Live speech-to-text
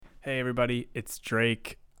Hey everybody, it's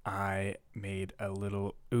Drake. I made a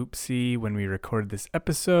little oopsie when we recorded this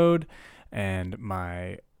episode, and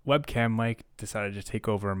my webcam mic decided to take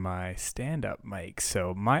over my stand-up mic,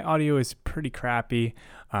 so my audio is pretty crappy.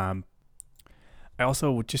 I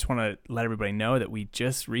also just want to let everybody know that we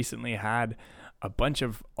just recently had a bunch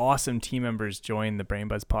of awesome team members join the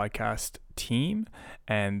BrainBuzz podcast team,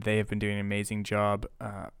 and they have been doing an amazing job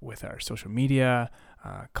with our social media,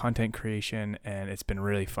 content creation, and it's been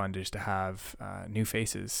really fun just to have new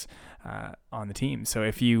faces on the team. So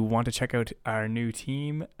if you want to check out our new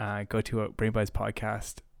team, go to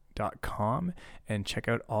brainbuzzpodcast.com and check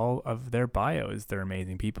out all of their bios. They're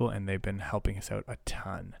amazing people, and they've been helping us out a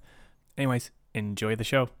ton. Anyways, enjoy the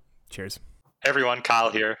show. Cheers. Hey everyone, Kyle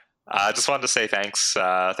here. I just wanted to say thanks.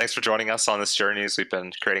 Thanks for joining us on this journey as we've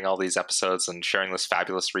been creating all these episodes and sharing this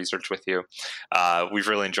fabulous research with you. We've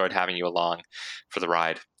really enjoyed having you along for the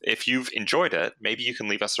ride. If you've enjoyed it, maybe you can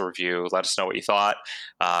leave us a review, let us know what you thought,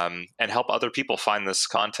 and help other people find this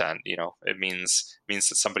content. You know, it means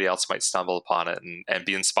that somebody else might stumble upon it and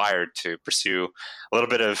be inspired to pursue a little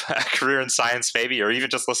bit of a career in science, maybe, or even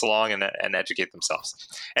just listen along and educate themselves.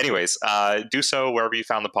 Anyways, do so wherever you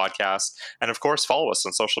found the podcast. And of course, follow us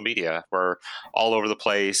on social media. We're all over the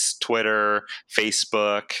place: Twitter,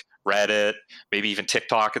 Facebook, Reddit, maybe even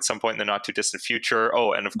TikTok at some point in the not too distant future.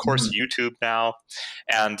 Oh, and of course, YouTube now.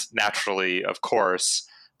 And naturally, of course,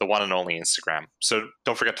 the one and only Instagram. So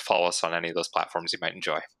don't forget to follow us on any of those platforms you might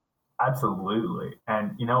enjoy. Absolutely.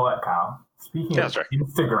 And you know what, Kyle? Speaking of right.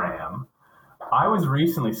 Instagram, I was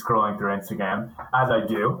recently scrolling through Instagram, as I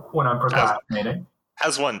do when I'm procrastinating.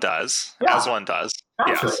 As one does. Yeah. As one does.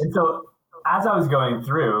 Actually, Yes. And so as I was going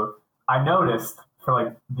through, I noticed for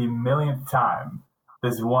like the millionth time,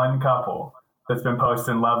 this one couple that's been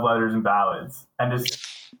posting love letters and ballads. And just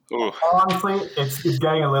honestly, it's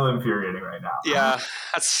getting a little infuriating right now. Yeah,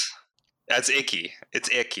 that's icky. It's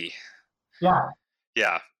icky. Yeah.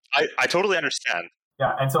 Yeah. I totally understand.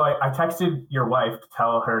 Yeah, and so I texted your wife to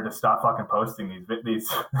tell her to stop fucking posting these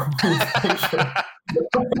these pictures.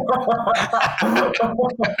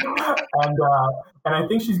 and I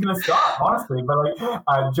think she's gonna stop, honestly. But like,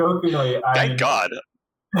 jokingly, Thank God.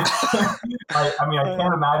 I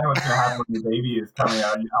can't imagine what's gonna happen when your baby is coming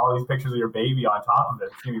out. All these pictures of your baby on top of it.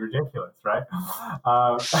 It's gonna be ridiculous, right?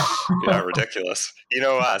 Yeah, ridiculous. You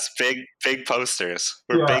know us, big posters.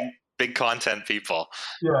 We're big content people.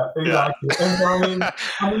 Yeah, exactly. Yeah. And so,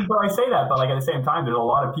 but I say that, but like at the same time, there's a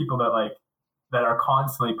lot of people that are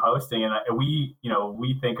constantly posting, and we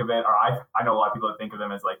think of it, or I know a lot of people that think of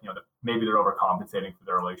them as like, maybe they're overcompensating for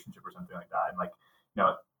their relationship or something like that. And like,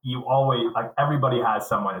 you always, like, everybody has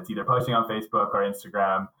someone that's either posting on Facebook or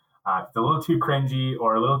Instagram. It's a little too cringy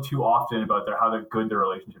or a little too often about how good their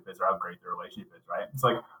relationship is or how great their relationship is, right? It's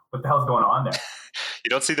like, what the hell's going on there? You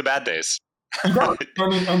don't see the bad days. You don't.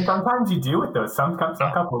 And sometimes you do with those. Some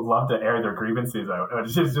couples love to air their grievances out,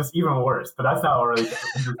 which is just even worse. But that's not what we're really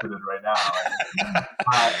interested in right now.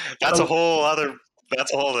 That's a whole other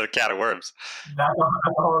can of worms. That's a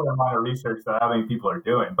whole other amount of research that I think people are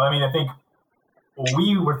doing. But I think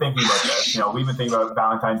we were thinking about this. We've been thinking about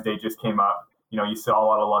Valentine's Day just came up. You saw a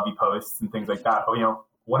lot of lovey posts and things like that. But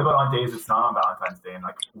what about on days it's not on Valentine's Day? And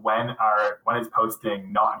like, when is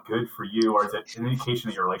posting not good for you, or is it an indication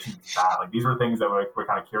that your relationship is bad? Like, these were things that we're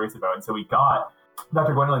kind of curious about. And so we got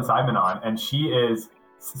Dr. Gwendolyn Seidman on, and she is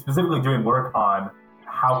specifically doing work on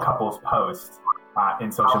how couples post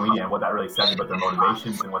in social media and what that really says about their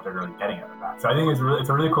motivations and what they're really getting out of that. So I think it's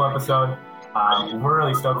a really cool episode. We're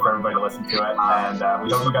really stoked for everybody to listen to it, and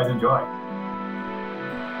we hope you guys enjoy.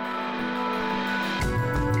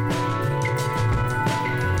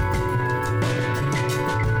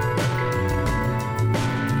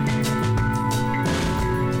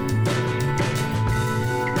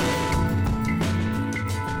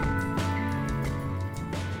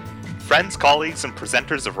 Friends, colleagues, and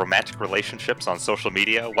presenters of romantic relationships on social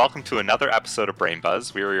media, welcome to another episode of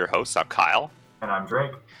BrainBuzz. We are your hosts. I'm Kyle. And I'm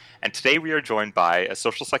Drake. And today we are joined by a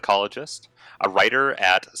social psychologist, a writer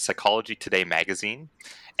at Psychology Today magazine,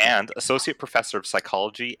 and Associate Professor of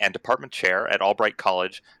Psychology and Department Chair at Albright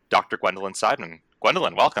College, Dr. Gwendolyn Seidman.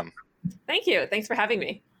 Gwendolyn, welcome. Thank you. Thanks for having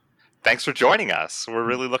me. Thanks for joining us. We're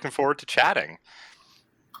really looking forward to chatting.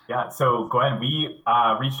 Yeah, so Gwen, we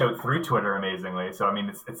reached out through Twitter, amazingly. So,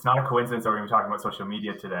 it's not a coincidence that we're going to be talking about social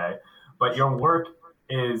media today. But your work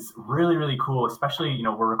is really, really cool, especially,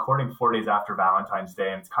 we're recording 4 days after Valentine's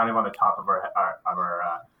Day, and it's kind of on the top of our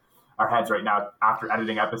heads right now after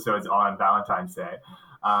editing episodes on Valentine's Day.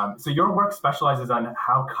 So your work specializes on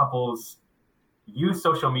how couples use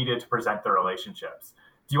social media to present their relationships.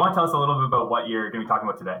 Do you want to tell us a little bit about what you're going to be talking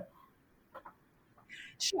about today?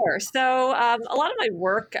 Sure. So a lot of my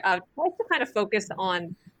work tries to kind of focus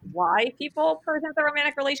on why people present their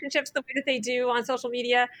romantic relationships the way that they do on social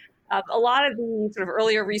media. A lot of the sort of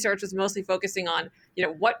earlier research was mostly focusing on,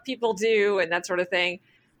 what people do and that sort of thing.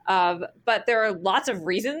 But there are lots of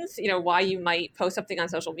reasons, why you might post something on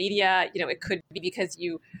social media. It could be because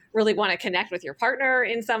you really want to connect with your partner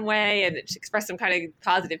in some way and express some kind of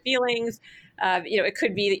positive feelings. It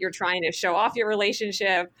could be that you're trying to show off your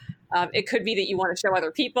relationship. It could be that you want to show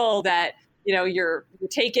other people that, you're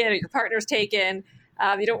taken or your partner's taken.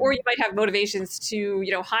 Or you might have motivations to,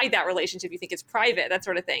 hide that relationship you think is private, that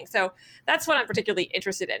sort of thing. So that's what I'm particularly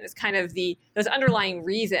interested in, is kind of those underlying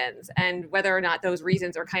reasons and whether or not those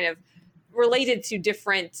reasons are kind of related to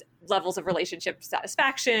different levels of relationship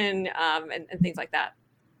satisfaction and things like that.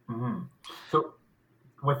 Mm-hmm. So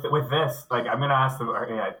with this, like, I'm going to ask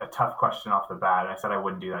a tough question off the bat, and I said I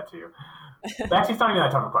wouldn't do that to you. Actually, it's not even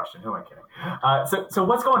that tough a question. Who am I kidding? So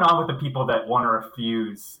what's going on with the people that want to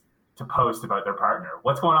refuse to post about their partner?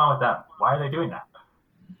 What's going on with them? Why are they doing that?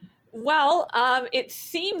 Well, it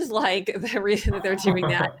seems like the reason that they're doing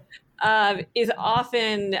that is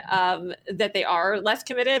often that they are less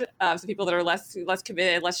committed. So people that are less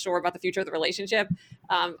committed, less sure about the future of the relationship,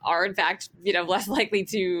 are in fact, less likely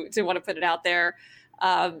to want to put it out there,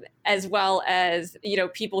 as well as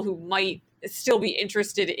people who might still be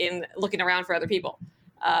interested in looking around for other people.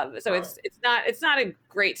 So it's not a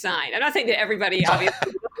great sign. I'm not saying that everybody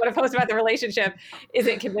obviously want to post about the relationship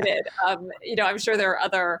isn't committed. I'm sure there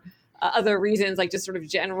are other reasons, like just sort of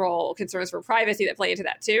general concerns for privacy that play into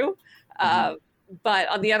that too. But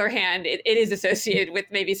on the other hand, it is associated with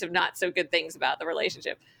maybe some not so good things about the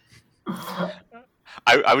relationship.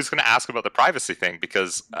 I was going to ask about the privacy thing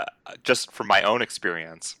because just from my own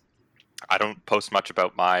experience, I don't post much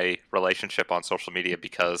about my relationship on social media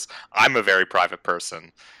because I'm a very private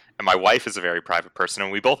person and my wife is a very private person,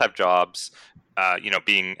 and we both have jobs,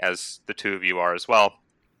 being, as the two of you are as well,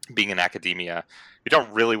 being in academia. We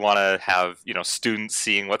don't really want to have, students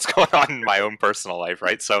seeing what's going on in my own personal life,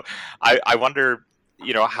 right? So I wonder,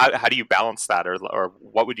 how do you balance that, or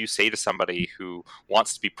what would you say to somebody who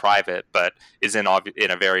wants to be private but is in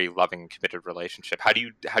a very loving, committed relationship? How do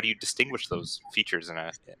you distinguish those features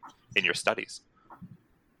in your studies?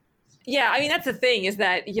 Yeah, I mean, that's the thing, is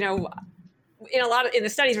that, in the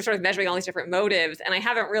studies, we're sort of measuring all these different motives, and I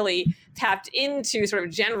haven't really tapped into sort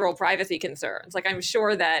of general privacy concerns. Like, I'm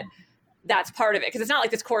sure that that's part of it, because it's not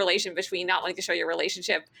like this correlation between not wanting to show your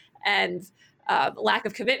relationship and lack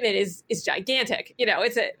of commitment is gigantic.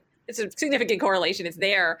 It's a significant correlation. It's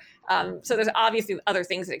there. So there's obviously other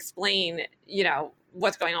things that explain,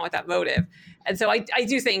 what's going on with that motive. And so I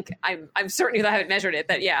do think, I'm certain that I haven't measured it,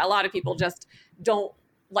 that, yeah, a lot of people just don't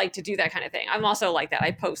like to do that kind of thing. I'm also like that.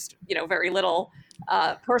 I post, very little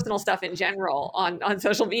personal stuff in general on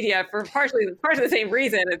social media for partially the same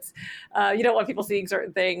reason. It's you don't want people seeing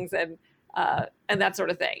certain things and that sort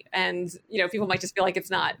of thing. And, people might just feel like it's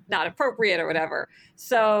not appropriate or whatever.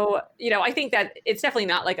 So, I think that it's definitely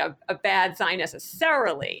not like a bad sign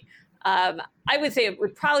necessarily. I would say it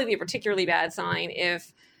would probably be a particularly bad sign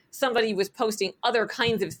if somebody was posting other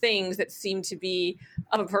kinds of things that seemed to be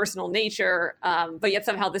of a personal nature, but yet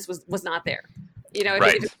somehow this was not there.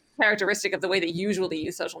 Right. It's characteristic of the way they usually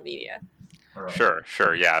use social media. Right.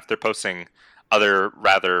 Sure. Yeah. If they're posting other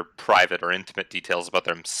rather private or intimate details about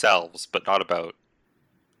themselves, but not about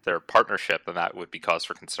their partnership, then that would be cause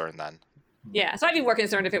for concern then. Yeah. So I'd be more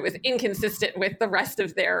concerned if it was inconsistent with the rest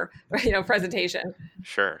of their, presentation.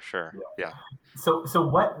 Sure. Yeah. So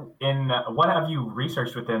what have you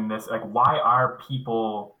researched within this? Like, why are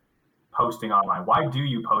people posting online? Why do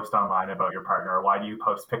you post online about your partner? Or why do you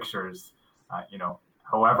post pictures,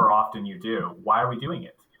 however often you do? Why are we doing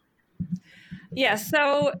it? Yeah,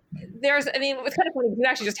 so it's kind of funny. You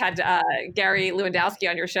actually just had Gary Lewandowski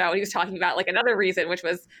on your show, and he was talking about like another reason, which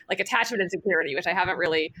was like attachment insecurity, which I haven't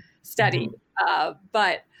really studied.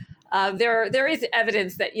 But there is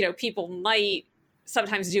evidence that, people might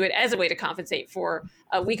sometimes do it as a way to compensate for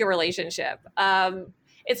a weaker relationship.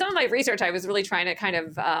 In some of my research, I was really trying to kind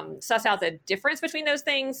of suss out the difference between those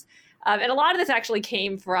things. And a lot of this actually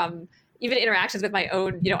came from even interactions with my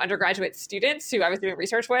own, undergraduate students who I was doing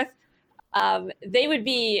research with. They would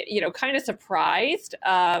be, kind of surprised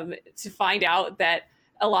to find out that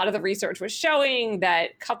a lot of the research was showing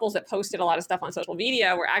that couples that posted a lot of stuff on social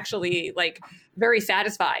media were actually like very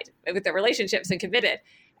satisfied with their relationships and committed,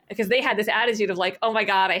 because they had this attitude of like, oh my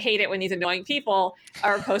God, I hate it when these annoying people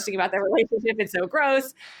are posting about their relationship. It's so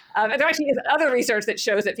gross. And there actually is other research that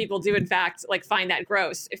shows that people do in fact like find that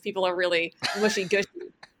gross if people are really mushy gushy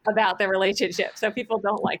about their relationship. So people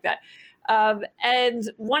don't like that. And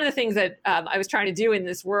one of the things that I was trying to do in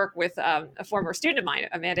this work with a former student of mine,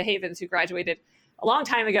 Amanda Havens, who graduated a long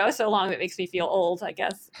time ago, so long that makes me feel old, I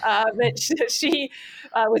guess, that she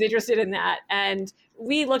was interested in that. And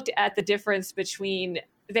we looked at the difference between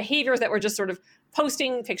behaviors that were just sort of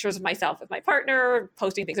posting pictures of myself with my partner,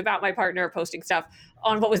 posting things about my partner, posting stuff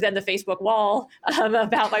on what was then the Facebook wall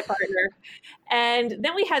about my partner. And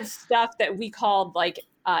then we had stuff that we called like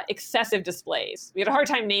excessive displays. We had a hard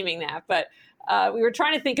time naming that, but we were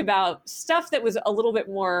trying to think about stuff that was a little bit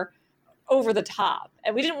more over the top.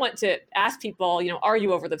 And we didn't want to ask people, are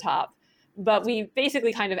you over the top? But we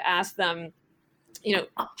basically kind of asked them,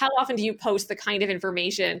 how often do you post the kind of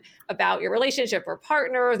information about your relationship or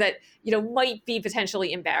partner that, might be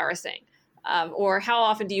potentially embarrassing? Or how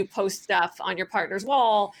often do you post stuff on your partner's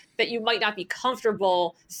wall that you might not be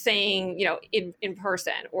comfortable saying, in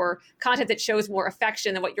person, or content that shows more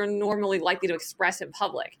affection than what you're normally likely to express in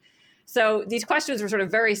public? So these questions were sort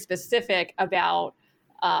of very specific about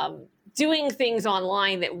doing things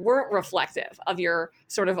online that weren't reflective of your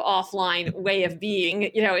sort of offline way of being,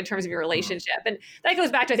 in terms of your relationship. And that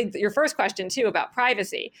goes back to, I think, your first question too about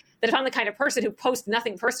privacy, that if I'm the kind of person who posts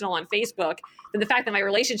nothing personal on Facebook, then the fact that my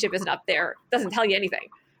relationship isn't up there doesn't tell you anything,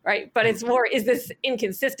 right? But it's more, is this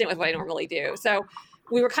inconsistent with what I normally do? So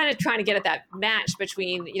we were kind of trying to get at that match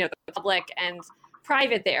between, the public and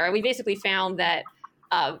private there. And we basically found that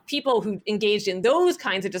people who engaged in those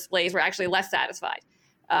kinds of displays were actually less satisfied.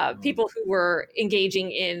 People who were engaging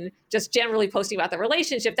in just generally posting about the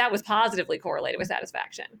relationship, that was positively correlated with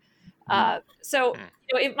satisfaction. So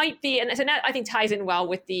it might be, and that I think ties in well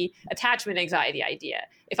with the attachment anxiety idea.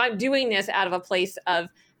 If I'm doing this out of a place of,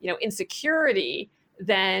 insecurity,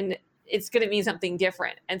 then it's going to mean something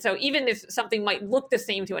different. And so even if something might look the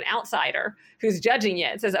same to an outsider who's judging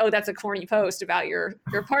it and says, oh, that's a corny post about your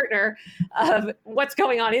partner, what's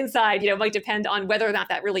going on inside, might depend on whether or not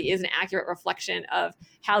that really is an accurate reflection of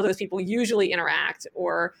how those people usually interact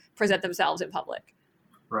or present themselves in public.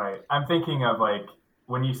 Right. I'm thinking of like,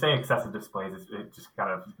 when you say excessive displays, it just kind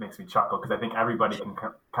of makes me chuckle because I think everybody can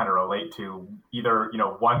kind of relate to either,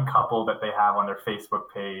 one couple that they have on their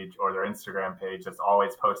Facebook page or their Instagram page that's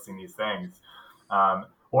always posting these things.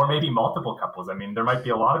 Or maybe multiple couples. I mean, there might be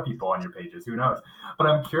a lot of people on your pages, who knows? But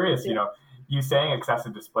I'm curious, you saying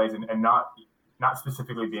excessive displays and not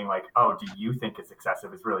specifically being like, oh, do you think it's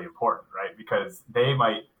excessive is really important, right? Because they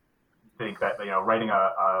might think that, writing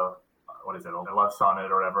a love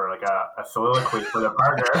sonnet or whatever, like a soliloquy for their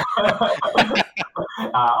partner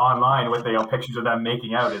online with, pictures of them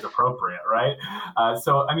making out is appropriate, right?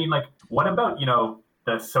 So, I mean, like, what about,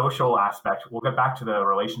 the social aspect? We'll get back to the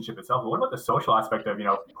relationship itself, but what about the social aspect of,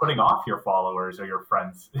 putting off your followers or your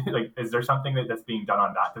friends? Like, is there something that's being done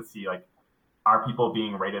on that to see, like, are people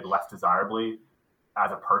being rated less desirably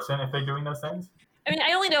as a person if they're doing those things? I mean,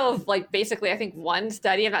 I only know of basically, I think one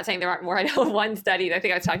study. I'm not saying there aren't more. I know of one study that I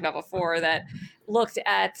think I was talking about before that looked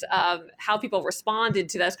at how people responded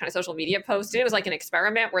to those kind of social media posts. And it was like an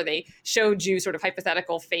experiment where they showed you sort of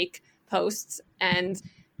hypothetical fake posts. And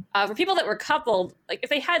for people that were coupled, like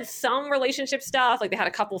if they had some relationship stuff, like they had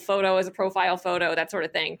a couple photo as a profile photo, that sort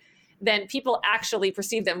of thing, then people actually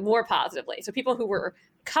perceived them more positively. So people who were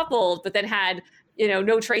coupled, but then had,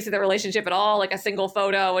 no trace of their relationship at all, like a single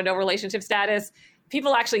photo and no relationship status,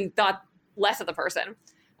 people actually thought less of the person.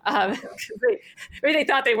 They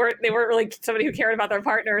thought they weren't really somebody who cared about their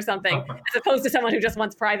partner or something, as opposed to someone who just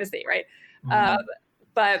wants privacy, right? Mm-hmm.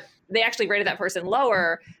 But they actually rated that person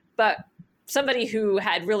lower. But somebody who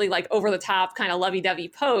had really like over the top kind of lovey-dovey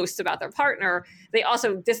posts about their partner, they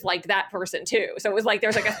also disliked that person too. So it was like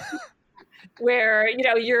there's like a where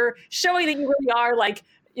you're showing that you really are like,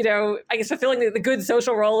 I guess fulfilling the good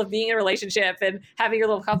social role of being in a relationship and having your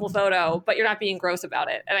little couple photo, but you're not being gross about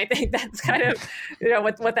it. And I think that's kind of,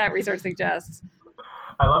 what that research suggests.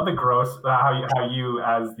 I love the gross, how you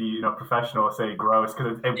as the professional say gross,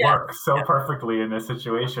 because it works so perfectly in this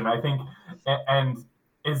situation. I think, and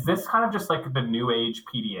is this kind of just like the new age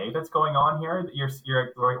PDA that's going on here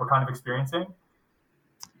that we're kind of experiencing?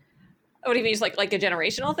 What do you mean, just like a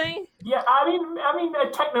generational thing? Yeah, I mean,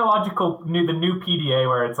 a technological the new PDA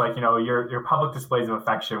where it's like your public displays of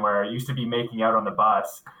affection, where it used to be making out on the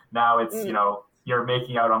bus, now it's you're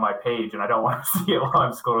making out on my page, and I don't want to see it while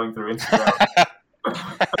I'm scrolling through Instagram. Yeah,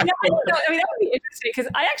 I don't know. I mean, that would be interesting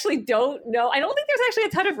because I actually don't know. I don't think there's actually a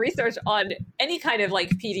ton of research on any kind of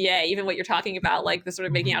like PDA, even what you're talking about, like the sort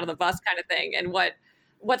of making out on the bus kind of thing, and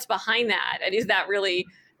what's behind that, and is that really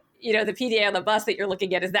the PDA on the bus that you're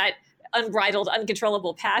looking at? Is that unbridled,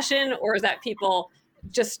 uncontrollable passion, or is that people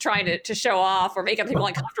just trying to show off or make other people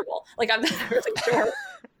uncomfortable? Like, I'm not really sure.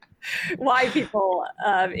 why people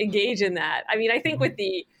engage in that. I mean, I think with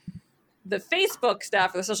the Facebook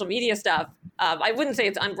stuff or the social media stuff, I wouldn't say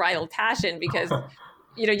it's unbridled passion because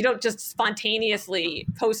you don't just spontaneously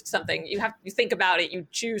post something. You think about it. You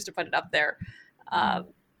choose to put it up there.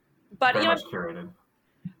 But Very much curated.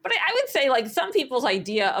 But I would say like some people's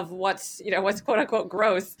idea of what's quote unquote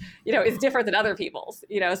gross, is different than other people's,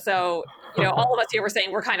 so, all of us here were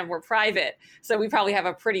saying we're kind of more private. So we probably have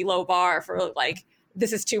a pretty low bar for like,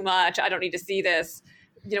 this is too much. I don't need to see this,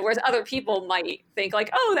 whereas other people might think like,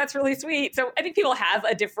 oh, that's really sweet. So I think people have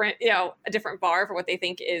a different bar for what they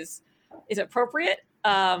think is appropriate.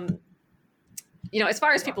 As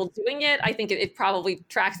far as people doing it, I think it probably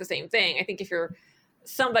tracks the same thing. I think if you're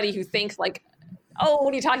somebody who thinks like, oh,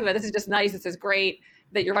 what are you talking about? This is just nice. This is great.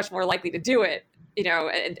 That you're much more likely to do it,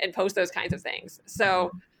 and post those kinds of things.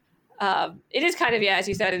 So it is kind of, as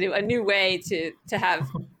you said, a new way to have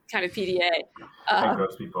kind of PDA. And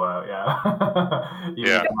gross people out, yeah.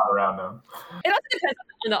 Not around them. It also depends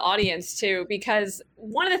on the audience too, because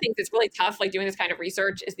one of the things that's really tough, like doing this kind of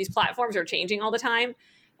research, is these platforms are changing all the time.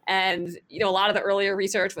 And, a lot of the earlier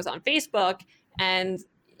research was on Facebook, and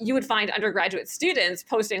you would find undergraduate students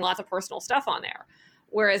posting lots of personal stuff on there.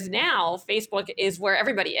 Whereas now Facebook is where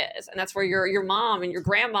everybody is. And that's where your mom and your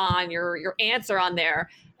grandma and your aunts are on there.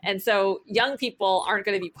 And so young people aren't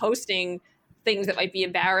going to be posting things that might be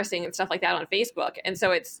embarrassing and stuff like that on Facebook. And so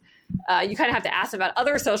it's, you kind of have to ask about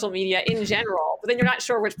other social media in general, but then you're not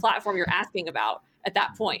sure which platform you're asking about at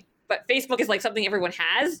that point. But Facebook is like something everyone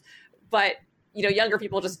has, but younger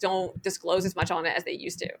people just don't disclose as much on it as they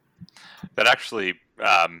used to. That actually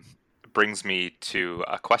brings me to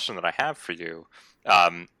a question that I have for you.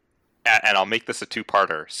 And I'll make this a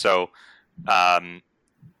two-parter. So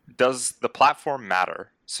does the platform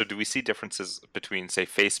matter? So do we see differences between, say,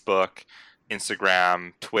 Facebook,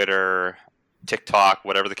 Instagram, Twitter, TikTok,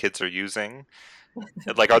 whatever the kids are using?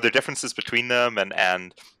 Like, are there differences between them?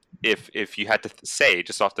 And if you had to say,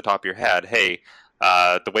 just off the top of your head, hey,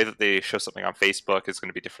 the way that they show something on Facebook is going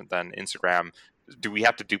to be different than Instagram. Do we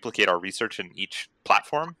have to duplicate our research in each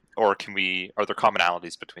platform, or are there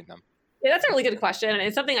commonalities between them? Yeah, that's a really good question. And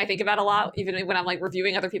it's something I think about a lot, even when I'm like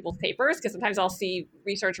reviewing other people's papers, because sometimes I'll see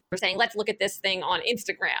researchers saying, let's look at this thing on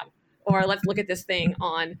Instagram, or let's look at this thing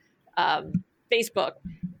on Facebook.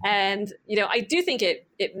 And, I do think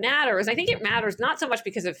it matters. I think it matters not so much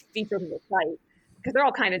because of features of the site, because they're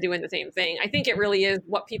all kind of doing the same thing. I think it really is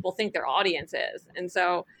what people think their audience is. And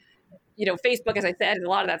so, Facebook, as I said, a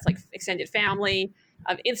lot of that's like extended family.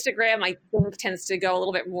 Instagram, I think, tends to go a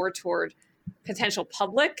little bit more toward potential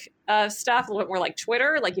public stuff, a little bit more like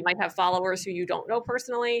Twitter. Like you might have followers who you don't know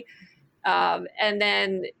personally. And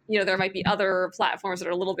then, there might be other platforms that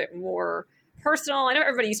are a little bit more personal. I know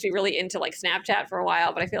everybody used to be really into like Snapchat for a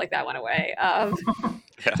while, but I feel like that went away.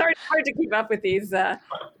 It's hard to keep up with these. I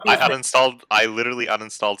literally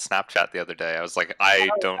uninstalled Snapchat the other day. I was like,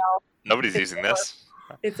 nobody's using this.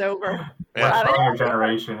 It's over. Yeah. We're your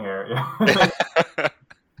generation here. Yeah.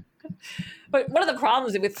 But one of the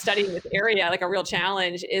problems with studying this area, like a real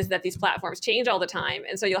challenge, is that these platforms change all the time.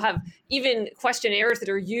 And so you'll have even questionnaires that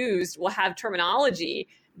are used will have terminology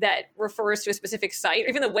that refers to a specific site, or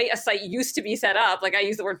even the way a site used to be set up. Like I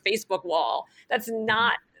use the word Facebook wall. That's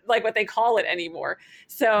not like what they call it anymore.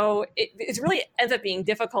 So it really ends up being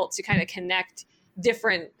difficult to kind of connect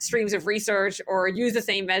different streams of research or use the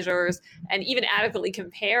same measures and even adequately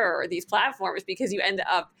compare these platforms, because you end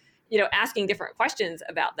up asking different questions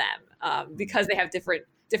about them because they have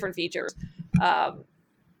different features.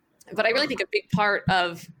 But I really think a big part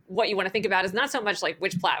of what you want to think about is not so much like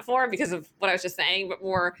which platform, because of what I was just saying, but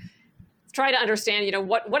more try to understand,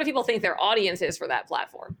 what do people think their audience is for that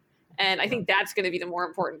platform? And I think that's going to be the more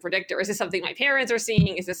important predictor. Is this something my parents are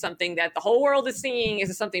seeing? Is this something that the whole world is seeing? Is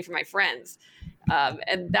this something for my friends?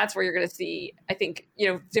 And that's where you're going to see, I think,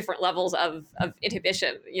 different levels of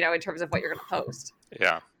inhibition, in terms of what you're going to post.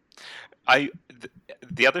 Yeah.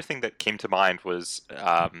 The other thing that came to mind was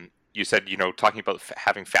you said, talking about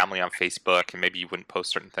having family on Facebook and maybe you wouldn't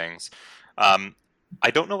post certain things. I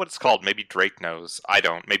don't know what it's called. Maybe Drake knows. I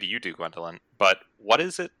don't. Maybe you do, Gwendolyn. But what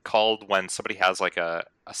is it called when somebody has like a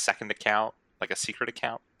second account, like a secret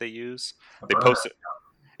account they use? They post it.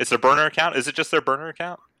 It's their burner account? Is it just their burner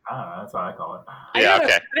account? That's what I call it. Yeah,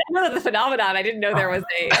 okay. I didn't know the phenomenon. I didn't know there was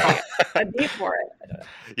a need for it.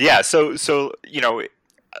 Yeah, so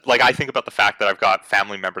like I think about the fact that I've got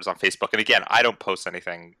family members on Facebook, and again, I don't post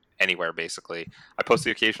anything anywhere basically. I post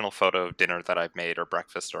the occasional photo of dinner that I've made or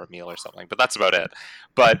breakfast or a meal or something, but that's about it.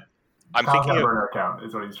 But I'm Kyle's thinking got a of, burner account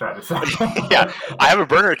is what he's trying to say. yeah, I have a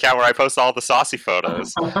burner account where I post all the saucy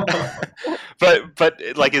photos. but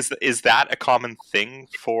like, is that a common thing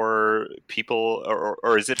for people,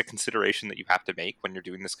 or is it a consideration that you have to make when you're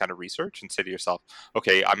doing this kind of research and say to yourself,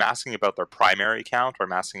 okay, I'm asking about their primary account, or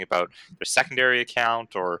I'm asking about their secondary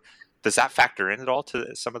account, or does that factor in at all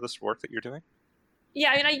to some of this work that you're doing?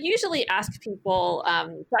 Yeah, I mean, I usually ask people,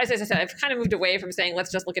 as I said, I've kind of moved away from saying, let's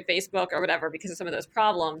just look at Facebook or whatever because of some of those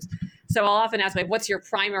problems. So I'll often ask, like, what's your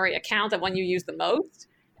primary account, the one you use the most?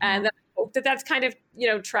 And then I hope that that's kind of,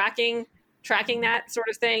 tracking that sort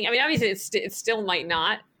of thing. I mean, obviously it still might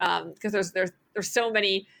not, because there's so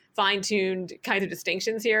many fine-tuned kinds of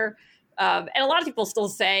distinctions here. And a lot of people still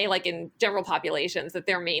say, like in general populations, that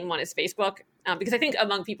their main one is Facebook, because I think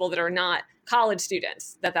among people that are not college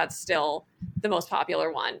students, that's still the most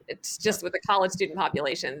popular one. It's just with the college student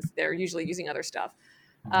populations, they're usually using other stuff.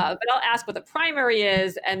 But I'll ask what the primary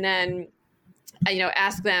is, and then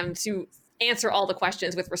ask them to answer all the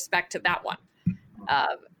questions with respect to that one.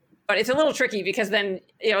 But it's a little tricky because then,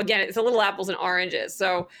 again, it's a little apples and oranges.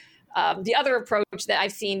 So the other approach that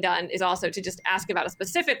I've seen done is also to just ask about a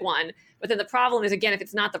specific one. But then the problem is, again, if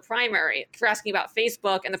it's not the primary, if you're asking about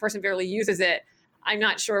Facebook and the person barely uses it, I'm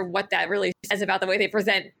not sure what that really says about the way they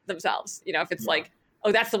present themselves. If it's like,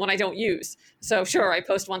 oh, that's the one I don't use. So sure, I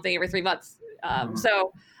post one thing every 3 months.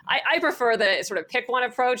 So I prefer the sort of pick one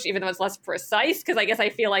approach, even though it's less precise, because I guess I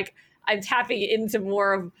feel like I'm tapping into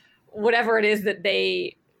more of whatever it is that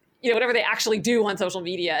they, whatever they actually do on social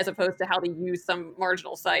media, as opposed to how they use some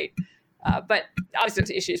marginal site. But obviously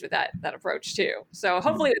there's issues with that approach too. So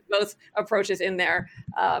hopefully with both approaches in there,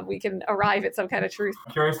 we can arrive at some kind of truth.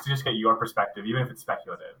 I'm curious to just get your perspective, even if it's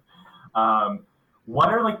speculative. What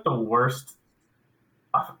are like the worst,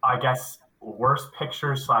 worst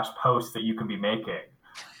pictures / posts that you can be making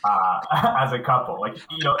as a couple? Like,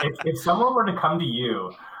 if someone were to come to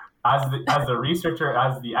you as the researcher,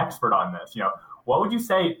 as the expert on this, what would you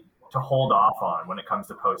say to hold off on when it comes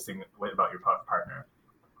to posting about your partner?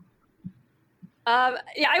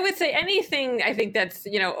 I would say anything, I think that's,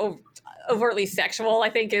 overtly sexual, I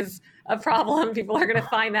think is a problem. People are going to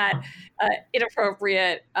find that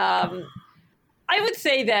inappropriate. I would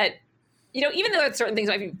say that, even though certain things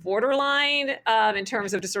might be borderline in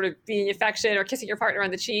terms of just sort of being affectionate or kissing your partner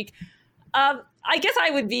on the cheek, I guess I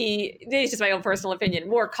would be, it's just my own personal opinion,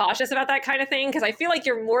 more cautious about that kind of thing, because I feel like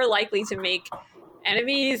you're more likely to make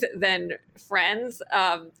enemies than friends.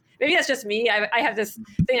 Maybe that's just me. I have this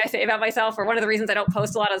thing I say about myself, or one of the reasons I don't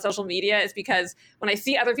post a lot on social media is because when I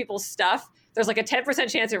see other people's stuff, there's like a 10%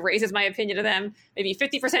 chance it raises my opinion of them, maybe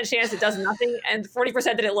 50% chance it does nothing, and 40%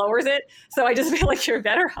 that it lowers it. So I just feel like you're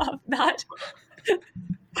better off not.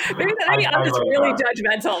 maybe I'm just really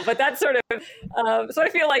judgmental, but that's sort of. So I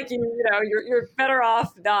feel like you're better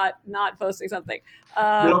off not posting something.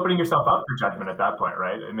 You're opening yourself up for judgment at that point,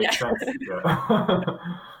 right? It makes sense. Yeah.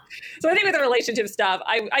 So I think with the relationship stuff,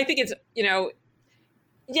 I think it's, you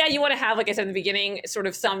want to have, like I said in the beginning, sort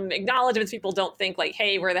of some acknowledgments. People don't think like,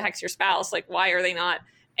 hey, where the heck's your spouse? Like, why are they not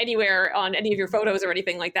anywhere on any of your photos or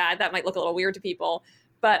anything like that? That might look a little weird to people.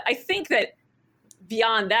 But I think that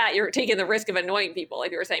beyond that, you're taking the risk of annoying people,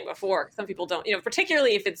 like you were saying before. Some people don't,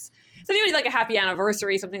 particularly if it's something like a happy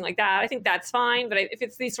anniversary, something like that, I think that's fine. But if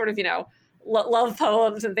it's these sort of, love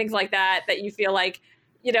poems and things like that you feel like,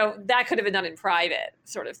 that could have been done in private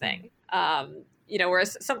sort of thing.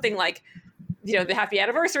 Whereas something like, the happy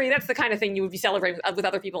anniversary, that's the kind of thing you would be celebrating with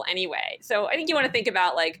other people anyway. So I think you want to think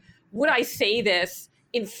about, like, would I say this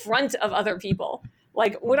in front of other people?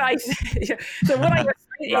 Like, would I say, so would I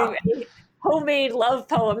recite a homemade love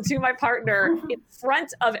poem to my partner in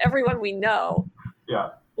front of everyone we know? Yeah.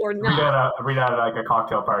 Or not. Read out like a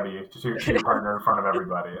cocktail party to your partner in front of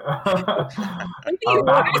everybody.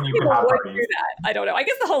 Back when you could have parties. I don't know. I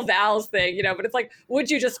guess the whole vows thing, but it's like, would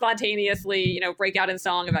you just spontaneously, break out in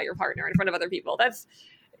song about your partner in front of other people? That's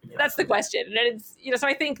the question. And it's, so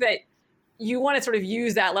I think that you want to sort of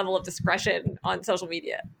use that level of discretion on social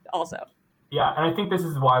media also. Yeah, and I think this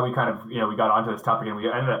is why we kind of, we got onto this topic and we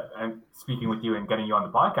ended up speaking with you and getting you on the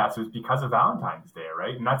podcast. It was because of Valentine's Day,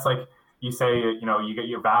 right? And that's like, you say, you get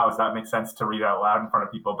your vows, that makes sense to read out loud in front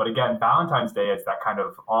of people. But again, Valentine's Day is that kind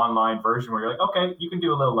of online version where you're like, okay, you can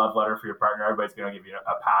do a little love letter for your partner. Everybody's going to give you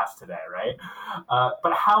a pass today, right?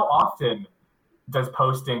 But how often does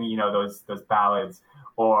posting, those ballads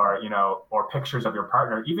or pictures of your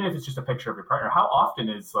partner, even if it's just a picture of your partner, how often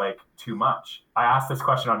is like too much? I asked this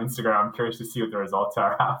question on Instagram. I'm curious to see what the results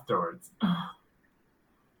are afterwards.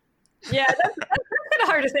 Yeah, that's kind of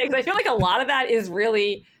hard to say, because I feel like a lot of that is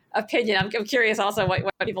really opinion. I'm curious also what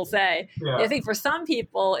people say. Yeah. I think for some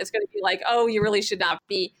people, it's going to be like, oh, you really should not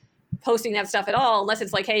be posting that stuff at all, unless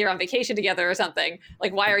it's like, hey, you're on vacation together or something.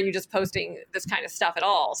 Like, why are you just posting this kind of stuff at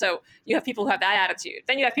all? So you have people who have that attitude.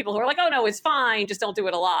 Then you have people who are like, oh no, it's fine, just don't do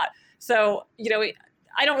it a lot. So,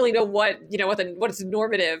 I don't really know what's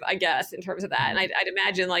normative, I guess, in terms of that. And I'd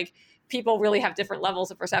imagine like people really have different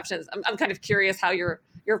levels of perceptions. I'm kind of curious how your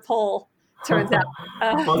poll turns out.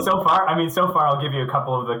 Well, so far, I'll give you a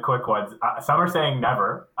couple of the quick ones. Some are saying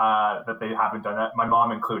never, that they haven't done that. My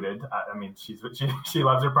mom included. She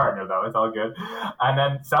loves her partner though. It's all good. And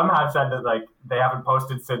then some have said that like they haven't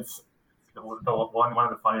posted since one of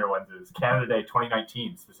the funnier ones is Canada Day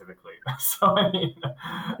 2019 specifically. So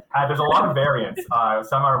there's a lot of variance.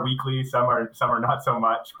 Some are weekly, some are not so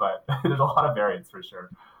much, but there's a lot of variance for sure.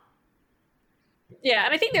 Yeah,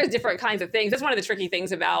 and I think there's different kinds of things. That's one of the tricky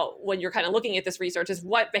things about when you're kind of looking at this research is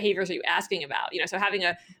what behaviors are you asking about? So having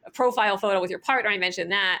a profile photo with your partner, I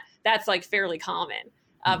mentioned that's like fairly common.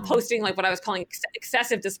 Posting like what I was calling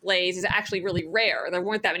excessive displays is actually really rare. There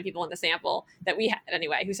weren't that many people in the sample that we had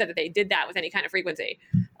anyway who said that they did that with any kind of frequency.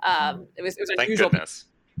 It was unusual. Thank goodness.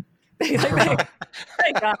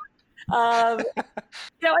 Thank God. And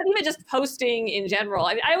even just posting in general.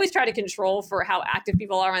 I always try to control for how active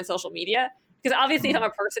people are on social media. Because obviously, if I'm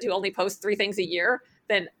a person who only posts 3 things a year,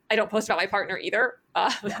 then I don't post about my partner either.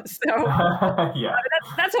 That's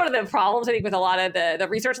one of the problems, I think, with a lot of the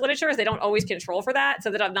research literature is they don't always control for that.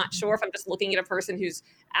 So that I'm not sure if I'm just looking at a person who's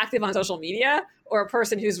active on social media or a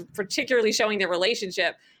person who's particularly showing their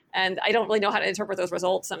relationship. And I don't really know how to interpret those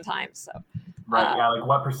results sometimes. So. Right. Yeah. Like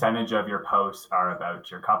what percentage of your posts are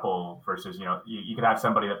about your couple versus, you could have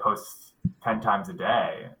somebody that posts 10 times a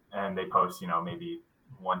day and they post, maybe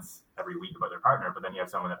once every week about their partner, but then you have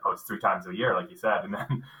someone that posts 3 times a year, like you said, and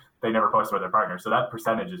then they never post about their partner. So that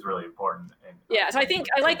percentage is really important. So I think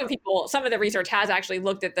I like when some of the research has actually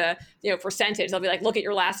looked at the, percentage. They'll be like, look at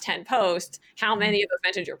your last 10 posts, how many of those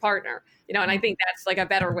mentioned your partner, and I think that's like a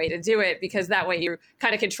better way to do it because that way you're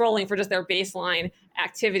kind of controlling for just their baseline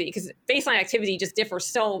activity because baseline activity just differs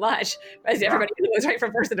so much as everybody knows, right,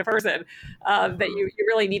 from person to person, that you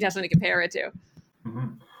really need to have something to compare it to. Mm-hmm.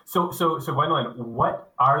 So Gwendolyn,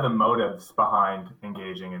 what are the motives behind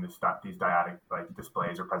engaging in these dyadic like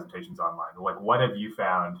displays or presentations online? Like, what have you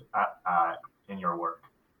found in your work?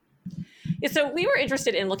 Yeah, so we were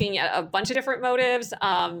interested in looking at a bunch of different motives,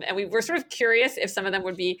 and we were sort of curious if some of them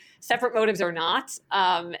would be separate motives or not.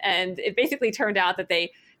 And it basically turned out that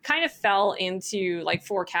they kind of fell into like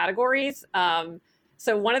 4 categories.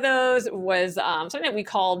 So one of those was something that we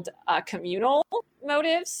called communal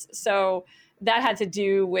motives. So that had to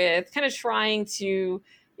do with kind of trying to,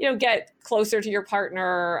 get closer to your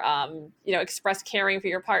partner, express caring for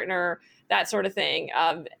your partner, that sort of thing.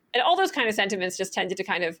 And all those kind of sentiments just tended to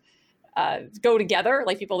kind of go together,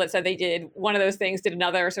 like people that said they did one of those things, did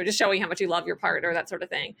another. So just showing how much you love your partner, that sort of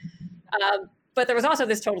thing. But there was also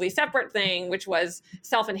this totally separate thing, which was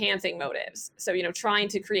self-enhancing motives. So, trying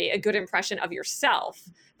to create a good impression of yourself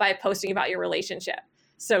by posting about your relationship.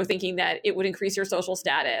 So thinking that it would increase your social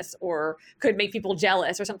status or could make people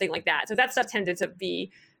jealous or something like that. So that stuff tended to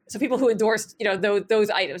be, so people who endorsed,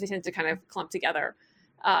 those items, they tended to kind of clump together.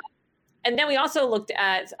 And then we also looked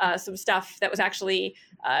at some stuff that was actually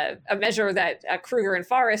a measure that Kruger and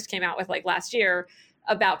Forrest came out with like last year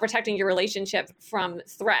about protecting your relationship from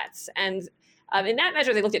threats. And in that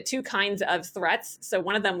measure, they looked at 2 kinds of threats. So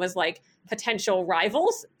one of them was like potential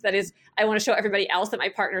rivals. That is, I want to show everybody else that my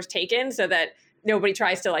partner's taken so that nobody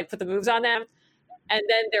tries to like put the moves on them. And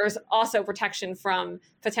then there's also protection from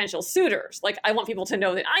potential suitors. Like I want people to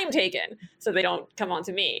know that I'm taken so they don't come on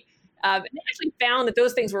to me. And they actually found that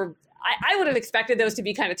those things were, I would have expected those to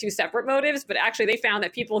be kind of 2 separate motives, but actually they found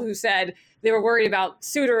that people who said they were worried about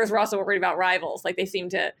suitors were also worried about rivals. Like they seemed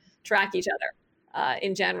to track each other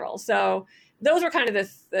in general. So those were kind of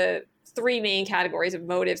the 3 main categories of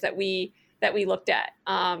motives that we looked at.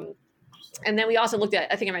 And then we also looked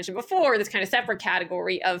at, I think I mentioned before, this kind of separate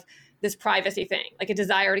category of this privacy thing, like a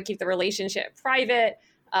desire to keep the relationship private,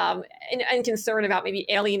 and concern about maybe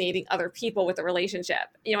alienating other people with the relationship.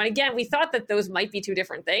 And again, we thought that those might be 2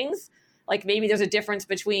 different things. Like maybe there's a difference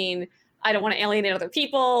between I don't want to alienate other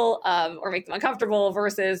people or make them uncomfortable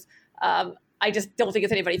versus I just don't think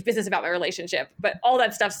it's anybody's business about my relationship. But all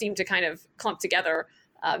that stuff seemed to kind of clump together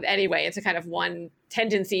anyway. It's a kind of one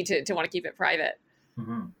tendency to want to keep it private.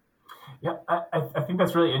 Mm-hmm. Yeah, I think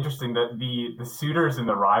that's really interesting that the suitors and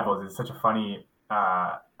the rivals is such a funny,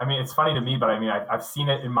 it's funny to me, but I've seen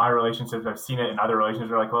it in my relationships. I've seen it in other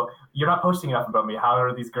relationships where like, well, you're not posting enough about me. How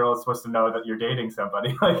are these girls supposed to know that you're dating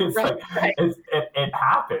somebody? Like it's right. It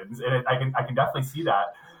happens. And I can definitely see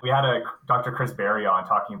that. We had Dr. Chris Berry on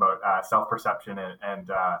talking about self-perception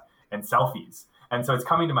and selfies. And so it's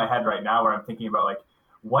coming to my head right now where I'm thinking about like,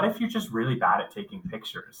 what if you're just really bad at taking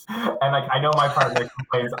pictures? And like, I know my partner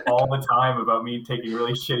complains all the time about me taking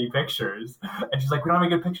really shitty pictures. And she's like, we don't have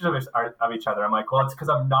any good pictures of each other. I'm like, well, it's because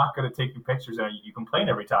I'm not good at taking pictures and you complain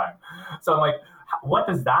every time. So I'm like, how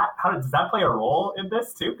does that play a role in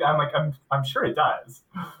this too? I'm like, I'm sure it does.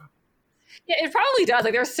 Yeah, it probably does.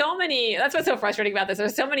 Like there's so many, that's what's so frustrating about this.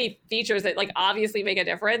 There's so many features that like obviously make a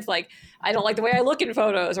difference. Like I don't like the way I look in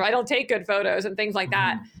photos, or I don't take good photos and things like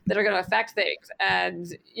that are going to affect things. And,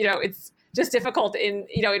 it's just difficult in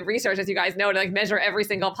research, as you guys know, to like measure every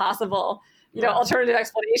single possible, alternative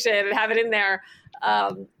explanation and have it in there.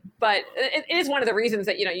 But it is one of the reasons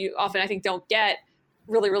that, you often, I think, don't get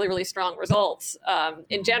really, really, really strong results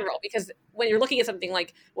in general, because when you're looking at something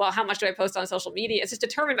like, well, how much do I post on social media? It's just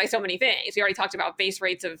determined by so many things. We already talked about base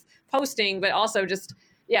rates of posting, but also just,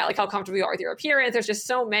 like how comfortable you are with your appearance. There's just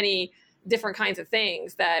so many different kinds of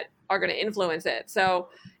things that are going to influence it. So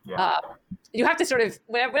you have to sort of,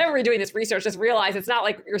 whenever we're doing this research, just realize it's not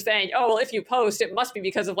like you're saying, oh, well, if you post, it must be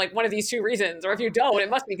because of like one of these two reasons, or if you don't, it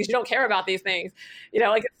must be because you don't care about these things.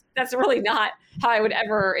 That's really not how I would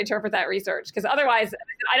ever interpret that research, because otherwise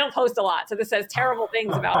I don't post a lot. So this says terrible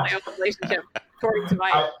things about my own relationship according to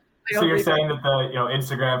my so you're saying that the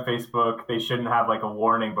Instagram, Facebook, they shouldn't have like a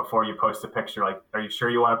warning before you post a picture. Like, are you sure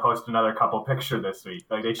you want to post another couple picture this week?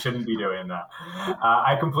 Like, they shouldn't be doing that.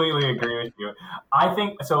 I completely agree with you. I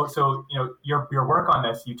think so. Your work on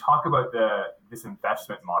this, you talk about this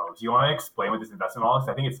investment model. Do you want to explain what this investment model is?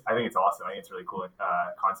 I think it's awesome. I think it's a really cool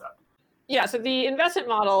concept. Yeah, so the investment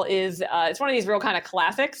model is it's one of these real kind of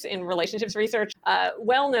classics in relationships research,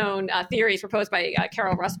 well-known theories proposed by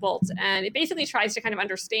Carol Rusbolt, and it basically tries to kind of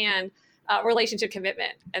understand relationship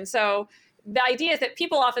commitment. And so the idea is that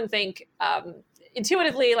people often think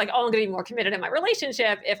intuitively, like, oh, I'm going to be more committed in my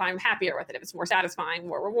relationship if I'm happier with it, if it's more satisfying,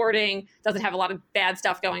 more rewarding, doesn't have a lot of bad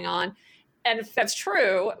stuff going on. And that's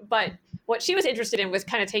true, but what she was interested in was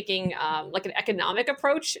kind of taking like an economic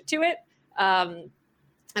approach to it.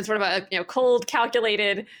 And sort of a cold,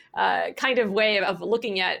 calculated kind of way of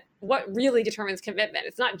looking at what really determines commitment.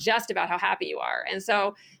 It's not just about how happy you are. And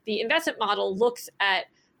so the investment model looks at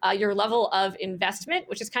your level of investment,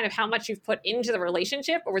 which is kind of how much you've put into the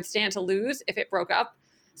relationship or would stand to lose if it broke up.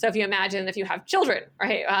 So if you imagine if you have children,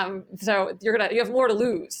 right? So you have more to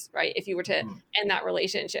lose, right? If you were to end that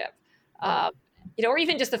relationship. Or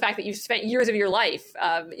even just the fact that you've spent years of your life,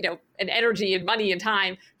 and energy and money and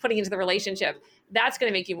time putting into the relationship, that's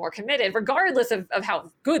going to make you more committed, regardless of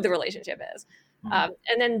how good the relationship is. And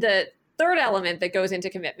then the third element that goes into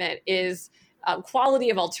commitment is quality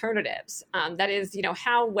of alternatives. That is,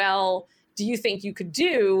 how well do you think you could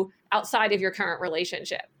do outside of your current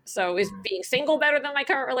relationship? So is being single better than my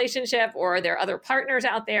current relationship, or are there other partners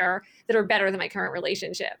out there that are better than my current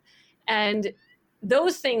relationship? And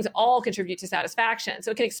those things all contribute to satisfaction.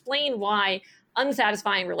 So it can explain why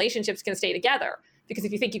unsatisfying relationships can stay together. Because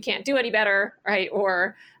if you think you can't do any better, right,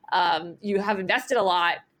 or you have invested a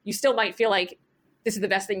lot, you still might feel like this is the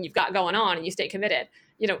best thing you've got going on, and you stay committed.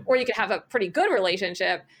 Or you could have a pretty good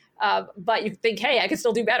relationship, but you think, hey, I could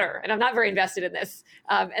still do better, and I'm not very invested in this,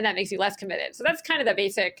 and that makes you less committed. So that's kind of the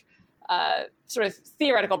basic sort of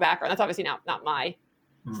theoretical background. That's obviously not my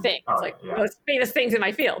thing. It's like the most famous things in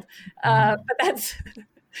my field, but that's.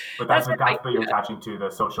 But that's what you're attaching to the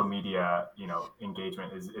social media,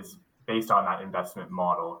 engagement is based on that investment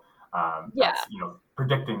model. That's,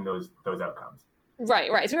 predicting those outcomes.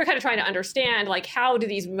 Right. So we're kind of trying to understand, like, how do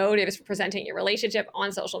these motives for presenting your relationship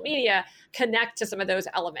on social media connect to some of those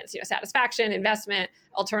elements, satisfaction, investment,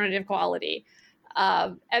 alternative quality.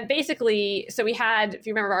 And basically, so we had, if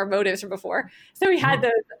you remember our motives from before, so we had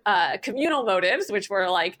those communal motives, which were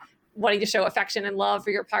like wanting to show affection and love for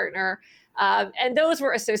your partner. And those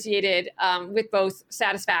were associated with both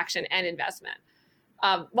satisfaction and investment.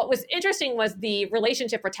 What was interesting was the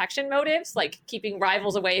relationship protection motives, like keeping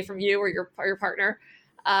rivals away from you or your partner.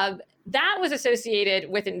 That was associated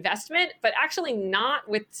with investment, but actually not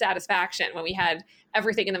with satisfaction when we had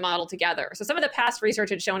everything in the model together. So some of the past research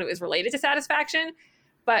had shown it was related to satisfaction,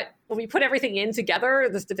 but when we put everything in together,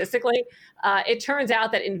 statistically, it turns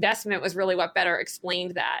out that investment was really what better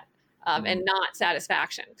explained that. And not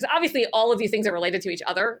satisfaction. Because obviously all of these things are related to each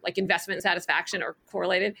other, like investment and satisfaction are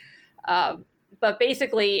correlated. But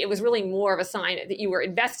basically, it was really more of a sign that you were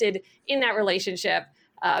invested in that relationship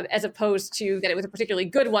as opposed to that it was a particularly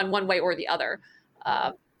good one way or the other.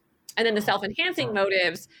 And then the self-enhancing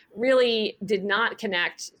motives really did not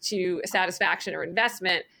connect to satisfaction or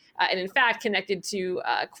investment, and in fact connected to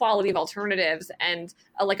quality of alternatives and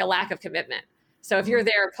a lack of commitment. So if you're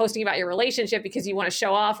there posting about your relationship because you want to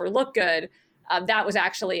show off or look good, that was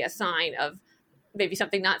actually a sign of maybe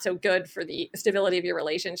something not so good for the stability of your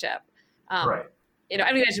relationship. Right. And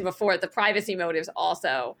we mentioned before, the privacy motives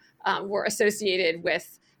also were associated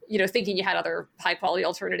with, thinking you had other high quality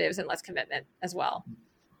alternatives and less commitment as well.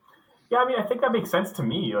 Yeah, I mean, I think that makes sense to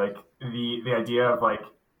me. Like the idea of like,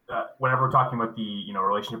 whenever we're talking about the,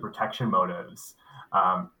 relationship protection motives,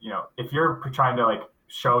 if you're trying to like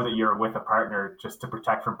show that you're with a partner just to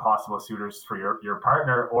protect from possible suitors for your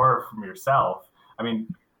partner or from yourself, I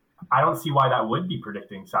mean, I don't see why that would be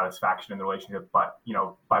predicting satisfaction in the relationship. But,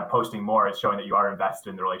 by posting more, it's showing that you are invested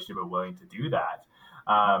in the relationship and willing to do that.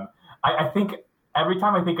 I think every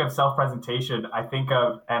time I think of self-presentation, I think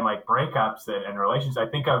of, and like breakups and relations, I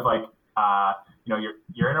think of like,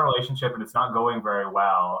 you're in a relationship and it's not going very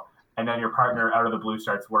well. And then your partner out of the blue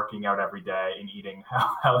starts working out every day and eating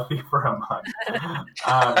healthy for a month.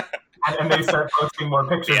 And they start posting more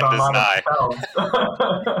pictures online of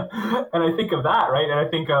themselves. And I think of that, right? And I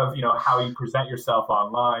think of, how you present yourself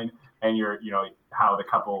online and how the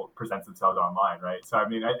couple presents themselves online, right? So, I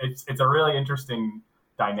mean, it's a really interesting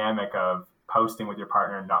dynamic of posting with your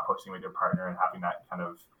partner and not posting with your partner and having that kind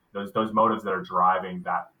of those motives that are driving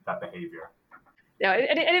that behavior. Yeah,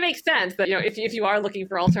 and it makes sense that, if you are looking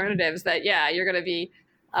for alternatives, that, you're going to be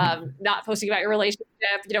not posting about your relationship,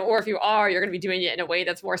 or if you are, you're going to be doing it in a way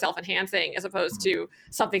that's more self-enhancing as opposed to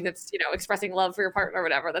something that's, expressing love for your partner or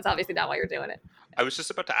whatever. That's obviously not why you're doing it. I was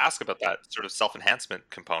just about to ask about that sort of self-enhancement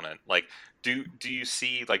component. Like, do you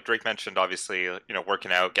see, like Drake mentioned, obviously,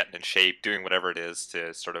 working out, getting in shape, doing whatever it is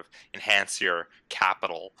to sort of enhance your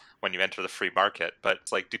capital when you enter the free market. But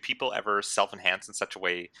it's like, do people ever self-enhance in such a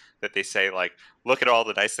way that they say, like, look at all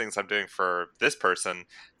the nice things I'm doing for this person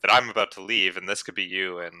that I'm about to leave, and this could be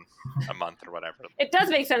you in a month or whatever? It does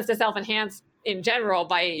make sense to self-enhance in general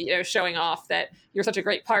by, showing off that you're such a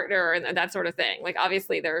great partner and that sort of thing. Like,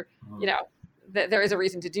 obviously there is a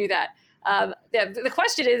reason to do that. The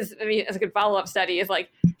question is, as a good follow-up study, is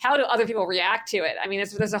like, how do other people react to it? I mean,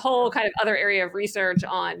 there's a whole kind of other area of research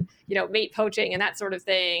on, mate poaching and that sort of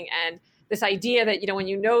thing. And this idea that,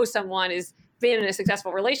 when someone has been in a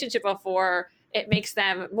successful relationship before, it makes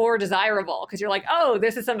them more desirable because you're like, oh,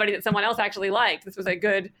 this is somebody that someone else actually liked. This was a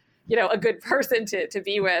good person to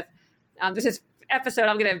be with. This is episode,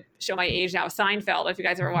 I'm going to show my age now, Seinfeld. If you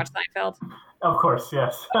guys ever watched Seinfeld. Of course,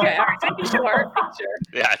 yes. Okay, all right, making sure.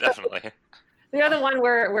 Yeah, definitely. The other one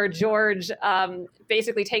where George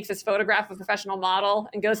basically takes this photograph of a professional model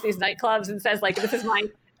and goes to these nightclubs and says, like, this is my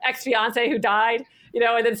ex-fiance who died,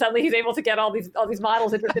 and then suddenly he's able to get all these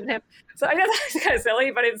models interested in him. So I guess it's kind of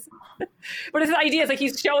silly, but it's the idea is like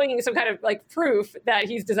he's showing some kind of like proof that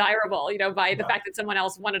he's desirable, by the fact that someone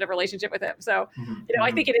else wanted a relationship with him. So,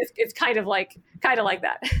 I think it's kind of like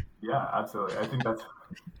that. Yeah, absolutely. I think that's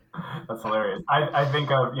hilarious. I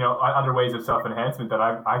think of, other ways of self-enhancement that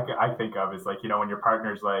I think of is like, when your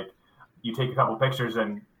partner's like, you take a couple pictures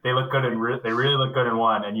and they look good and they really look good in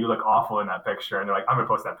one, and you look awful in that picture, and they're like, I'm gonna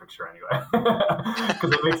post that picture anyway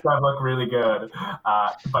because it makes them look really good,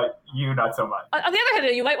 but you not so much. On the other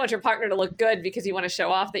hand, you might want your partner to look good because you want to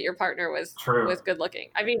show off that your partner was good looking.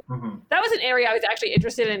 I mean, that was an area I was actually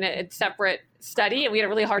interested in a separate study, and we had a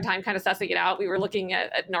really hard time kind of sussing it out. We were looking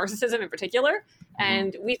at narcissism in particular,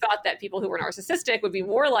 and we thought that people who were narcissistic would be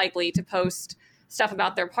more likely to post stuff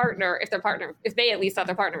about their partner if they at least thought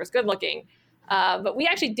their partner was good looking. But we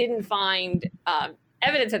actually didn't find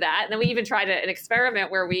evidence of that. And then we even tried an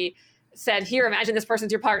experiment where we said, here, imagine this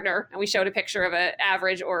person's your partner. And we showed a picture of an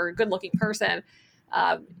average or good looking person.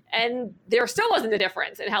 And there still wasn't a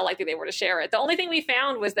difference in how likely they were to share it. The only thing we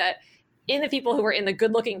found was that in the people who were in the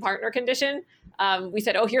good looking partner condition, we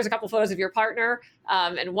said, oh, here's a couple photos of your partner.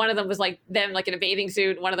 And one of them was like them like in a bathing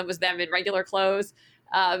suit. And one of them was them in regular clothes.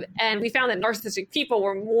 And we found that narcissistic people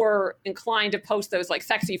were more inclined to post those like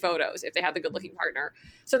sexy photos if they had the good looking partner.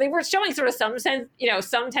 So they were showing sort of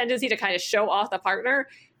some tendency to kind of show off the partner,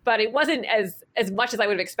 but it wasn't as much as I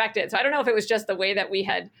would have expected. So I don't know if it was just the way that we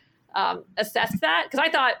had assessed that. Because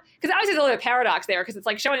obviously there's a little bit of paradox there, because it's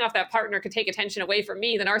like showing off that partner could take attention away from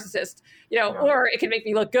me, the narcissist, or it could make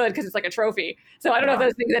me look good because it's like a trophy. So I don't know if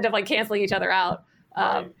those things end up like canceling each other out.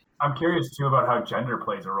 Right. I'm curious too about how gender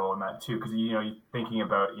plays a role in that too, because you're thinking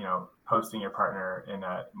about posting your partner in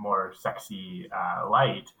a more sexy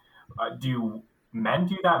light. Do men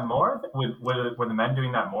do that more? Were the men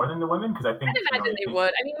doing that more than the women? Because I think I imagine they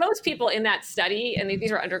would. I mean, most people in that study, and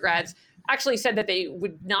these were undergrads, actually said that they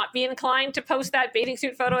would not be inclined to post that bathing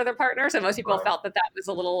suit photo of their partner. So most people felt that was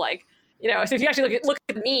a little like So if you actually look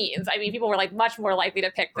at the means, I mean, people were like much more likely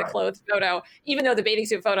to pick the clothes photo, even though the bathing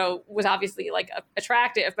suit photo was obviously like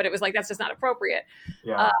attractive, but it was like, that's just not appropriate.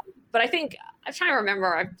 Yeah. But I think, I'm trying to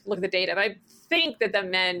remember, I look at the data, but I think that the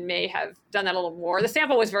men may have done that a little more. The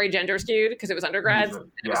sample was very gender skewed because it was undergrads.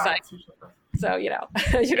 So, you know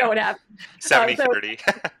what happened.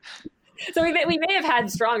 70-30. So we may have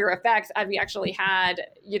had stronger effects had we actually had,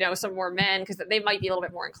 some more men, because they might be a little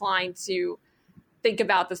bit more inclined to think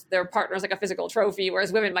about their partners like a physical trophy,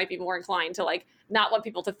 whereas women might be more inclined to like not want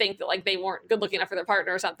people to think that like they weren't good looking enough for their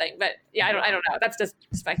partner or something. But yeah, I don't know. That's just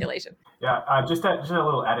speculation. Yeah, just a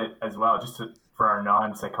little edit as well, for our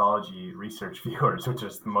non-psychology research viewers, which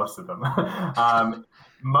is most of them.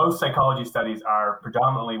 Most psychology studies are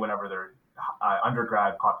predominantly, whenever they're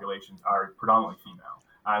undergrad populations, are predominantly female.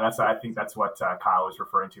 I think that's what Kyle was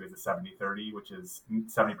referring to as the 70-30, which is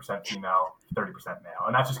 70% female, 30% male.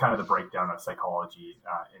 And that's just kind of the breakdown of psychology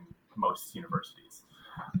in most universities.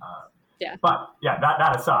 But yeah,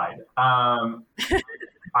 that aside,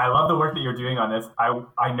 I love the work that you're doing on this.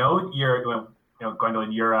 I know you're,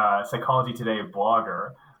 Gwendolyn, you're a Psychology Today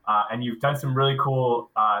blogger, and you've done some really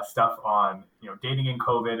cool stuff on, dating in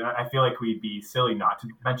COVID. And I feel like we'd be silly not to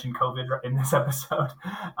mention COVID in this episode.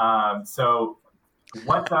 So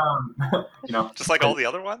what, just like all the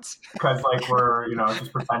other ones, because like we're,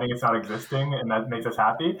 just pretending it's not existing, and that makes us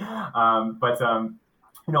happy. How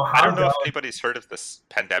I don't know if anybody's heard of this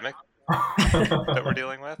pandemic that we're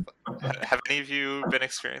dealing with. Have any of you been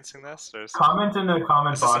experiencing this? Comment in the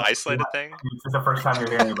comment box. Is this an isolated thing? This is the first time you're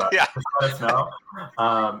hearing about it. Yeah. Just let us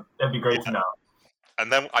know. That'd be great to know. And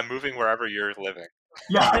then I'm moving wherever you're living.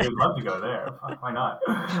 Yeah, I'd love to go there. Why not?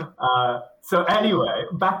 So anyway,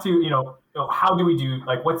 back to, how do we do,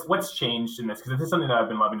 like, what's changed in this? Because this is something that I've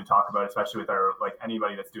been loving to talk about, especially with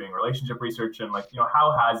anybody that's doing relationship research, and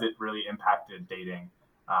how has it really impacted dating?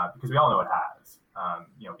 Because we all know it has,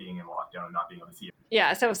 being in lockdown and not being able to see it.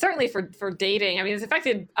 Yeah, so certainly for dating, I mean, it's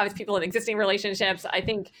affected people in existing relationships. I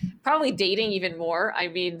think probably dating even more. I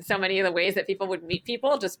mean, so many of the ways that people would meet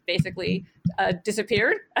people just basically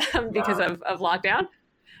disappeared because of lockdown.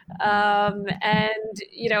 And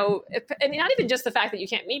not even just the fact that you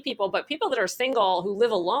can't meet people, but people that are single who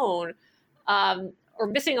live alone or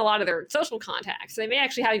missing a lot of their social contacts. So they may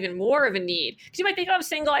actually have even more of a need. Because you might think, I'm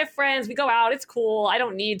single, I have friends, we go out, it's cool. I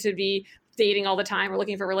don't need to be dating all the time or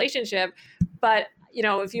looking for a relationship. But,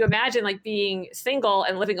 if you imagine like being single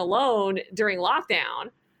and living alone during lockdown,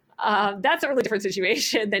 that's a really different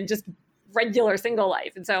situation than just regular single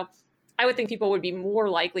life. And so I would think people would be more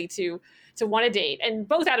likely to want to date, and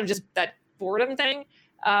both out of just that boredom thing.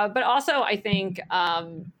 But also I think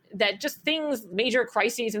that just major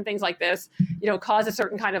crises and things like this, cause a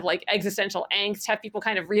certain kind of like existential angst, have people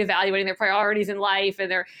kind of reevaluating their priorities in life and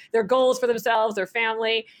their goals for themselves, their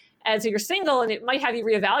family. And so you're single, and it might have you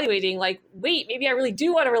reevaluating, like, wait, maybe I really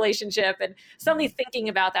do want a relationship, and suddenly thinking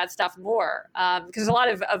about that stuff more. Because there's a lot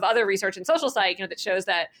of other research in social psych, that shows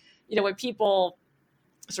that, when people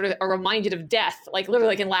sort of are reminded of death, like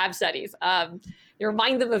literally like in lab studies, you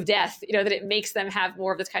remind them of death, that it makes them have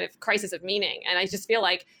more of this kind of crisis of meaning. And I just feel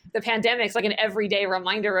like the pandemic's like an everyday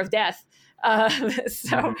reminder of death.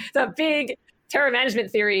 So the big terror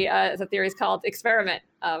management theory, the theory is called experiment,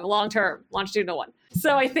 long-term, longitudinal one.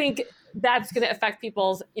 So I think that's going to affect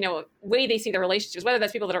people's, way they see their relationships, whether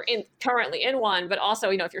that's people that are currently in one, but also,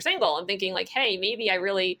 if you're single and thinking like, hey, maybe I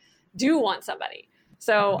really do want somebody.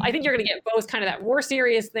 So I think you're going to get both kind of that more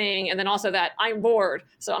serious thing, and then also that I'm bored,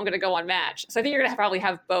 so I'm going to go on Match. So I think you're going to probably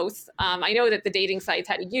have both. I know that the dating sites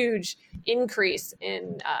had a huge increase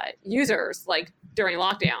in users like during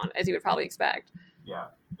lockdown, as you would probably expect. Yeah,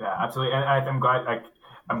 absolutely. And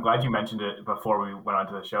I'm glad you mentioned it before we went on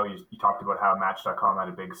to the show. You talked about how Match.com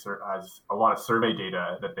has a lot of survey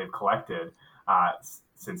data that they've collected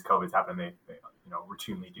since COVID's happened. They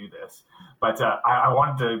routinely do this. But I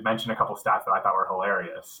wanted to mention a couple stats that I thought were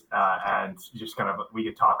hilarious, and just we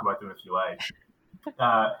could talk about them if you like.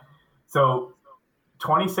 So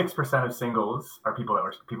 26% of singles are people that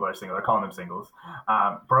are single. They're calling them singles.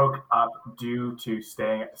 Broke up due to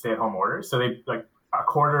stay-at-home orders. So they a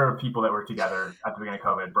quarter of people that were together at the beginning of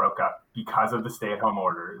COVID broke up because of the stay-at-home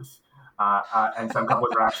orders. And some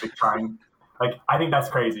couples are actually trying. I think that's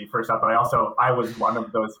crazy, first off, but I was one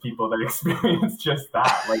of those people that experienced just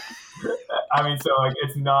that.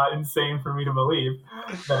 It's not insane for me to believe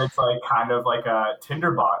that it's kind of like a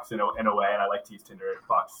Tinder box in a way, and I like to use Tinder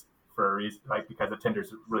box for a reason, because the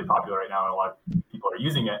Tinder's really popular right now and a lot of people are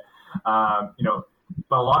using it.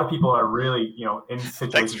 But a lot of people are really, in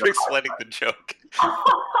situations. Thanks for explaining the joke.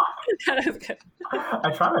 That is good.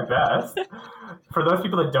 I try my best. For those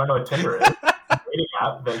people that don't know what Tinder is, dating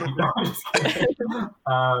app. I'm just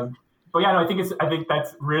kidding. But yeah, no, I think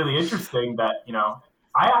that's really interesting that,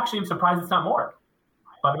 I actually am surprised it's not more.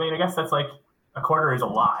 But I mean, I guess that's like a quarter is a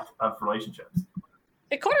lot of relationships.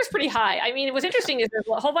 A quarter is pretty high. I mean, what's interesting is there's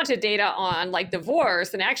a whole bunch of data on like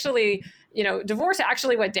divorce, and actually, divorce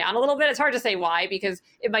actually went down a little bit. It's hard to say why, because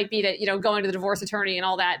it might be that, going to the divorce attorney and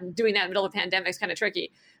all that and doing that in the middle of a pandemic is kind of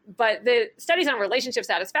tricky. But the studies on relationship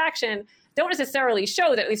satisfaction don't necessarily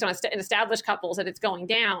show that, at least in established couples, that it's going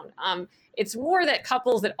down. It's more that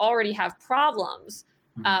couples that already have problems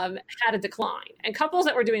had a decline. And couples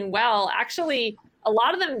that were doing well, actually, a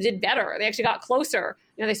lot of them did better. They actually got closer.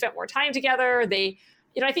 They spent more time together. I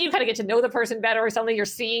think you kind of get to know the person better. Suddenly you're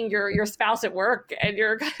seeing your spouse at work and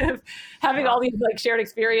you're kind of having all these like shared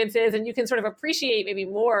experiences, and you can sort of appreciate maybe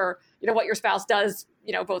more, what your spouse does,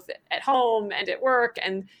 both at home and at work.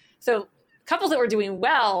 And so couples that were doing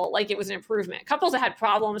well, like it was an improvement. Couples that had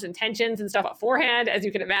problems and tensions and stuff beforehand, as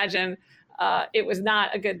you can imagine, it was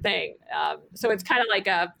not a good thing. So it's kind of like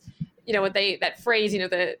that phrase,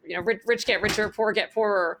 rich get richer, poor get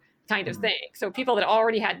poorer kind of thing. So people that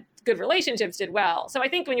already had good relationships did well. So I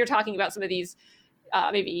think when you're talking about some of these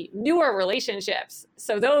maybe newer relationships,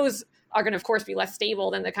 so those are going to, of course, be less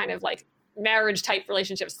stable than the kind of like marriage type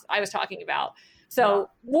relationships I was talking about. So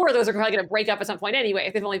more of those are probably going to break up at some point anyway,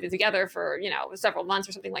 if they've only been together for, several months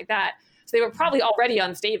or something like that. So they were probably already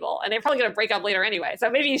unstable, and they're probably going to break up later anyway. So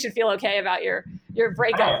maybe you should feel okay about your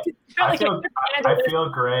breakup. I feel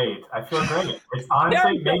great. It's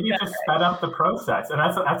honestly maybe just sped up the process, and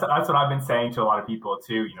that's what I've been saying to a lot of people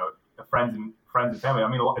too. Friends and family. I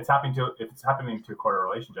mean, it's happening to quarter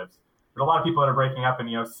relationships. There's a lot of people that are breaking up and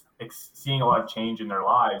seeing a lot of change in their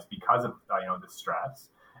lives because of the stress,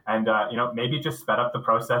 and maybe it just sped up the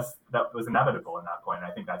process that was inevitable in that point. And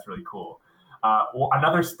I think that's really cool.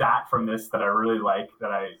 Another stat from this that I really like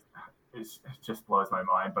it just blows my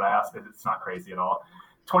mind, but I asked if it's not crazy at all.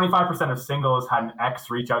 25% of singles had an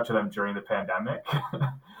ex reach out to them during the pandemic,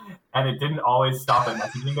 and it didn't always stop at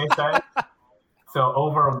messaging, they said. So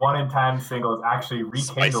over 1 in 10 singles actually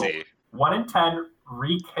rekindled. Spicy. 1 in 10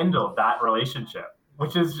 rekindled that relationship,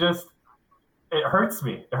 which is just, it hurts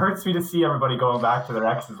me. It hurts me to see everybody going back to their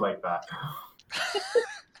exes like that.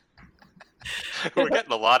 We're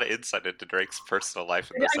getting a lot of insight into Drake's personal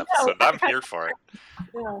life in this episode. I'm here for it.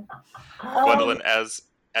 Yeah. Gwendolyn, as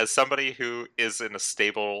somebody who is in a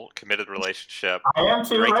stable, committed relationship, I am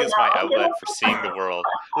too. Drake right is now. my outlet for seeing the world.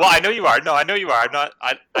 Well, I know you are. No, I know you are.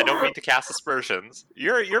 I don't mean to cast aspersions.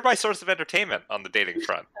 You're my source of entertainment on the dating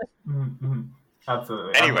front. Mm-hmm.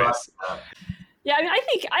 Absolutely. Anyways. Yeah, I mean,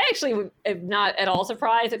 I actually am not at all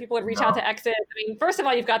surprised that people would reach out to exes. I mean, first of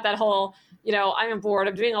all, you've got that whole, I'm bored,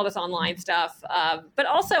 I'm doing all this online stuff. But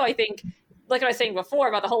also, I think, like I was saying before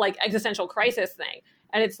about the whole like existential crisis thing.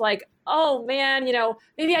 And it's like, oh man,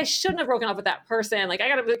 maybe I shouldn't have broken up with that person. Like I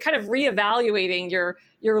got to kind of reevaluating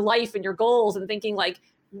your life and your goals and thinking like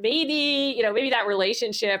maybe that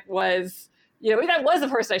relationship was, maybe that was the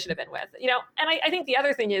person I should have been with, And I think the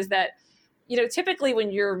other thing is that, typically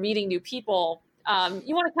when you're meeting new people,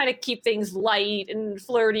 you want to kind of keep things light and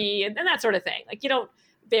flirty and that sort of thing. Like you don't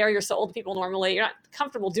bare your soul to people normally. You're not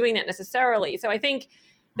comfortable doing that necessarily. So I think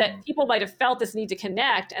that people might have felt this need to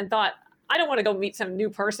connect and thought, I don't want to go meet some new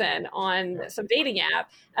person on some dating app.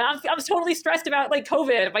 And I was totally stressed about like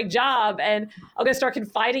COVID, my job, and I'm going to start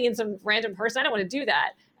confiding in some random person. I don't want to do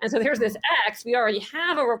that. And so here's this ex, we already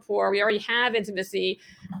have a rapport, we already have intimacy.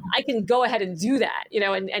 I can go ahead and do that,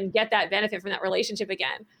 and get that benefit from that relationship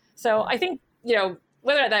again. So I think,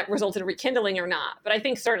 whether that results in rekindling or not, but I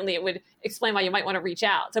think certainly it would explain why you might want to reach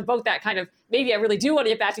out. So both that kind of, maybe I really do want to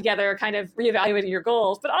get back together, kind of reevaluating your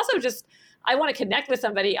goals, but also just, I want to connect with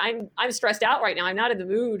somebody. I'm stressed out right now. I'm not in the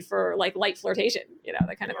mood for like light flirtation,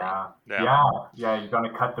 that kind of thing. Yeah. You're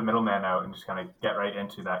going to cut the middleman out and just kind of get right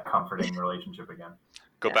into that comforting relationship again.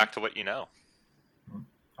 Go back to what you know.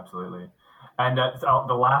 Absolutely. And so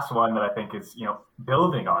the last one that I think is,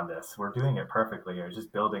 building on this, we're doing it perfectly here,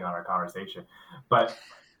 just building on our conversation. But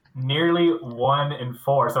nearly 1 in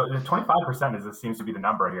 4, so 25% seems to be the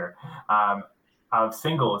number here, of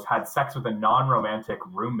singles had sex with a non-romantic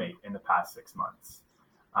roommate in the past 6 months,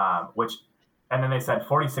 and then they said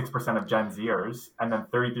 46% of Gen Zers and then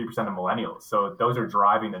 33% of millennials. So those are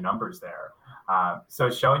driving the numbers there. So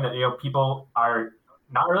it's showing that, people are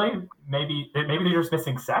not really, maybe they're just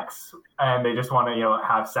missing sex and they just want to,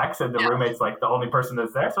 have sex, and the roommate's like the only person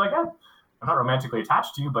that's there. So like, I'm not romantically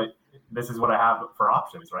attached to you, but this is what I have for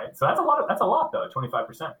options, right? So that's a lot though,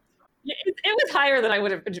 25%. It was higher than I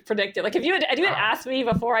would have predicted. Like if you had asked me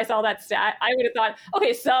before I saw that stat, I would have thought,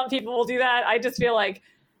 okay, some people will do that. I just feel like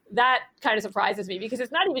that kind of surprises me, because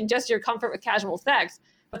it's not even just your comfort with casual sex,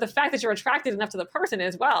 but the fact that you're attracted enough to the person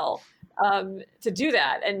as well to do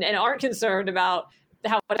that, and aren't concerned about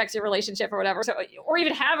how it affects your relationship or whatever. So, or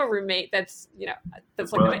even have a roommate that's,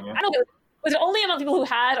 that's like, I don't know, was it only among people who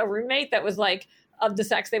had a roommate that was like of the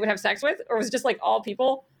sex they would have sex with, or was it just like all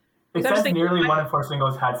people? It says nearly 1 in 4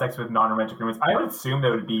 singles had sex with non-romantic roommates. I would assume that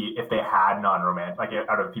would be if they had non-romantic, like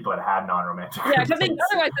out of people that had non-romantic. Yeah, because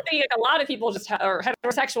otherwise, I think like a lot of people just are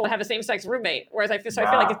heterosexual and have a same-sex roommate. Whereas I feel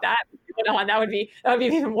like if that went on, that would be an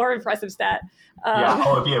even more impressive stat.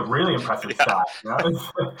 It'd be a really impressive stat.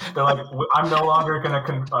 They're like, I'm no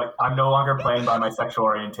longer playing by my sexual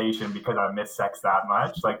orientation because I miss sex that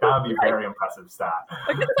much. Like that would be a very impressive stat.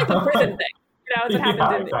 Like this is like a prison thing. It's what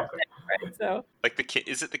happens exactly. Right? So, like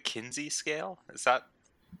is it the Kinsey scale? Is that?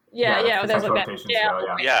 Yeah. There's like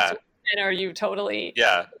that. Yeah. And are you totally?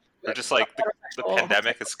 Yeah. They're just like the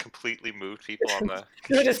pandemic has completely moved people on the.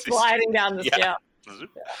 They're just sliding down the scale.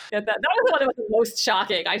 Yeah, that was the one that was the most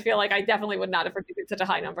shocking. I feel like I definitely would not have predicted such a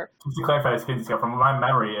high number. Just to clarify this Kinsey scale, from my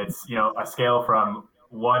memory, it's a scale from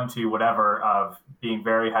 1 to whatever of being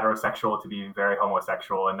very heterosexual to being very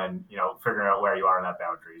homosexual, and then figuring out where you are in that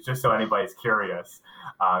boundary. Just so anybody's curious,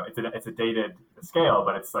 it's a dated scale,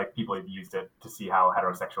 but it's like people have used it to see how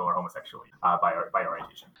heterosexual or homosexual by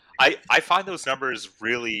orientation. I find those numbers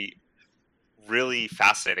really, really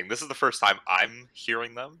fascinating. This is the first time I'm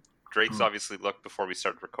hearing them. Drake's obviously looked before we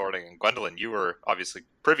started recording, and Gwendolyn, you were obviously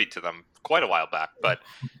privy to them quite a while back, but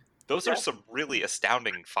those are some really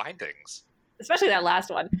astounding findings. Especially that last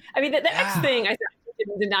one. I mean, the X thing, I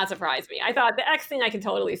thought did not surprise me. I thought the X thing, I can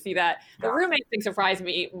totally see that. The roommate thing surprised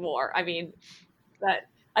me more. I mean, that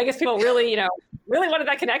I guess people really, really wanted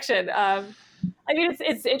that connection. I mean,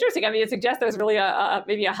 it's interesting. I mean, it suggests there's really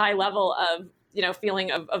maybe a high level of,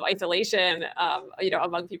 feeling of isolation,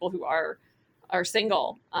 among people who are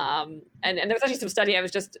single. And there was actually some study I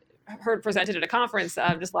was just heard presented at a conference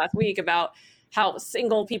just last week about how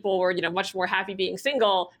single people were, much more happy being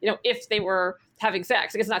single, if they were having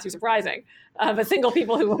sex. I guess it's not too surprising. But single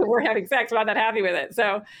people who were having sex were not that happy with it.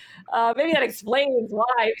 So maybe that explains why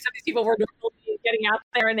some of these people were getting out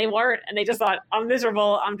there and they weren't, and they just thought, I'm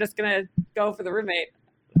miserable, I'm just going to go for the roommate.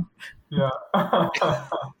 Yeah.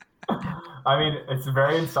 I mean, it's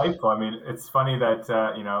very insightful. I mean, it's funny that,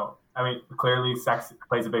 clearly sex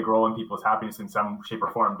plays a big role in people's happiness in some shape or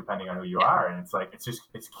form, depending on who you are. And it's like,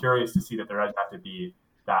 it's curious to see that there doesn't have to be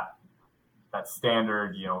that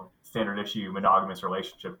standard, standard issue monogamous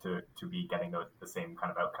relationship to be getting the same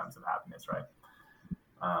kind of outcomes of happiness. Right.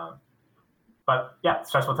 But yeah,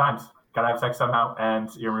 stressful times. Gotta have sex somehow,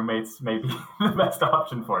 and your roommates may be the best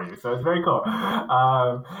option for you. So it's very cool.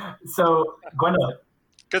 So Gwendolyn.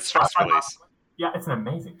 Good stress release. Yeah, it's an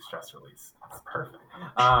amazing stress release. That's perfect.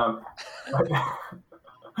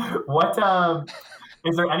 What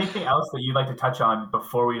is there anything else that you'd like to touch on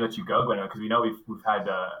before we let you go, Gwendolyn? Because we know we've had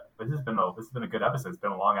this has been a good episode. It's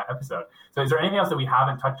been a long episode. So is there anything else that we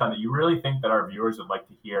haven't touched on that you really think that our viewers would like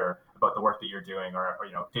to hear about the work that you're doing, or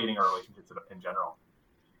dating or relationships in general?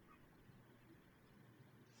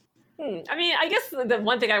 I mean, I guess the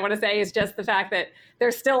one thing I want to say is just the fact that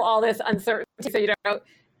there's still all this uncertainty. So,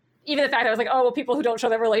 even the fact that I was like, oh, well, people who don't show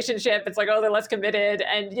their relationship, it's like, oh, they're less committed.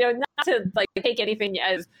 And, not to like take anything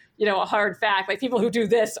as, a hard fact, like people who do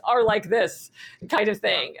this are like this kind of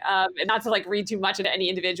thing. And not to like read too much into any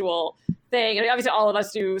individual thing. And obviously all of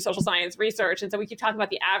us do social science research. And so we keep talking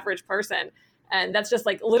about the average person. And that's just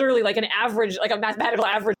like literally like an average, like a mathematical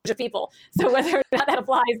average of people. So whether or not that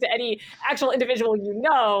applies to any actual individual,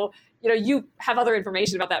 you have other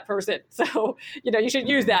information about that person. So, you should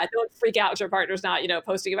use that. Don't freak out if your partner's not,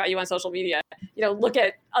 posting about you on social media. Look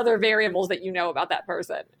at other variables that you know about that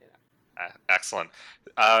person. Excellent.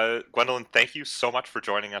 Gwendolyn, thank you so much for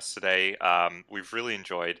joining us today. We've really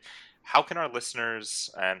enjoyed. How can our listeners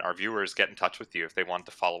and our viewers get in touch with you if they want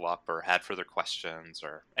to follow up or had further questions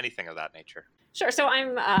or anything of that nature? Sure. So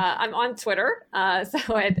I'm on Twitter.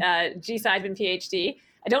 So at G Seidman PhD.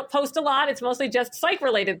 I don't post a lot. It's mostly just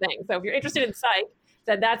psych-related things. So if you're interested in psych,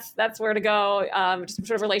 then that's where to go. Just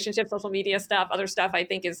sort of relationship, social media stuff, other stuff I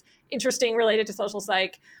think is interesting related to social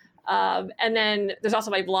psych. And then there's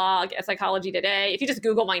also my blog at Psychology Today. If you just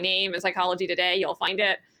Google my name and Psychology Today, you'll find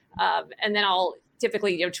it. And then I'll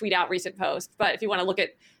typically tweet out recent posts. But if you want to look at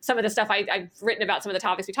some of the stuff I've written about, some of the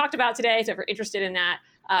topics we talked about today, so if you're interested in that,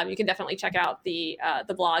 you can definitely check out the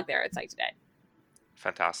blog there at Psych Today.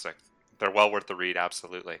 Fantastic. They're well worth the read,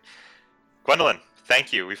 absolutely. Gwendolyn,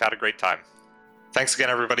 thank you. We've had a great time. Thanks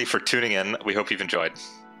again, everybody, for tuning in. We hope you've enjoyed.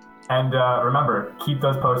 And remember, keep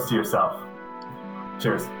those posts to yourself.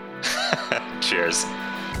 Cheers. Cheers.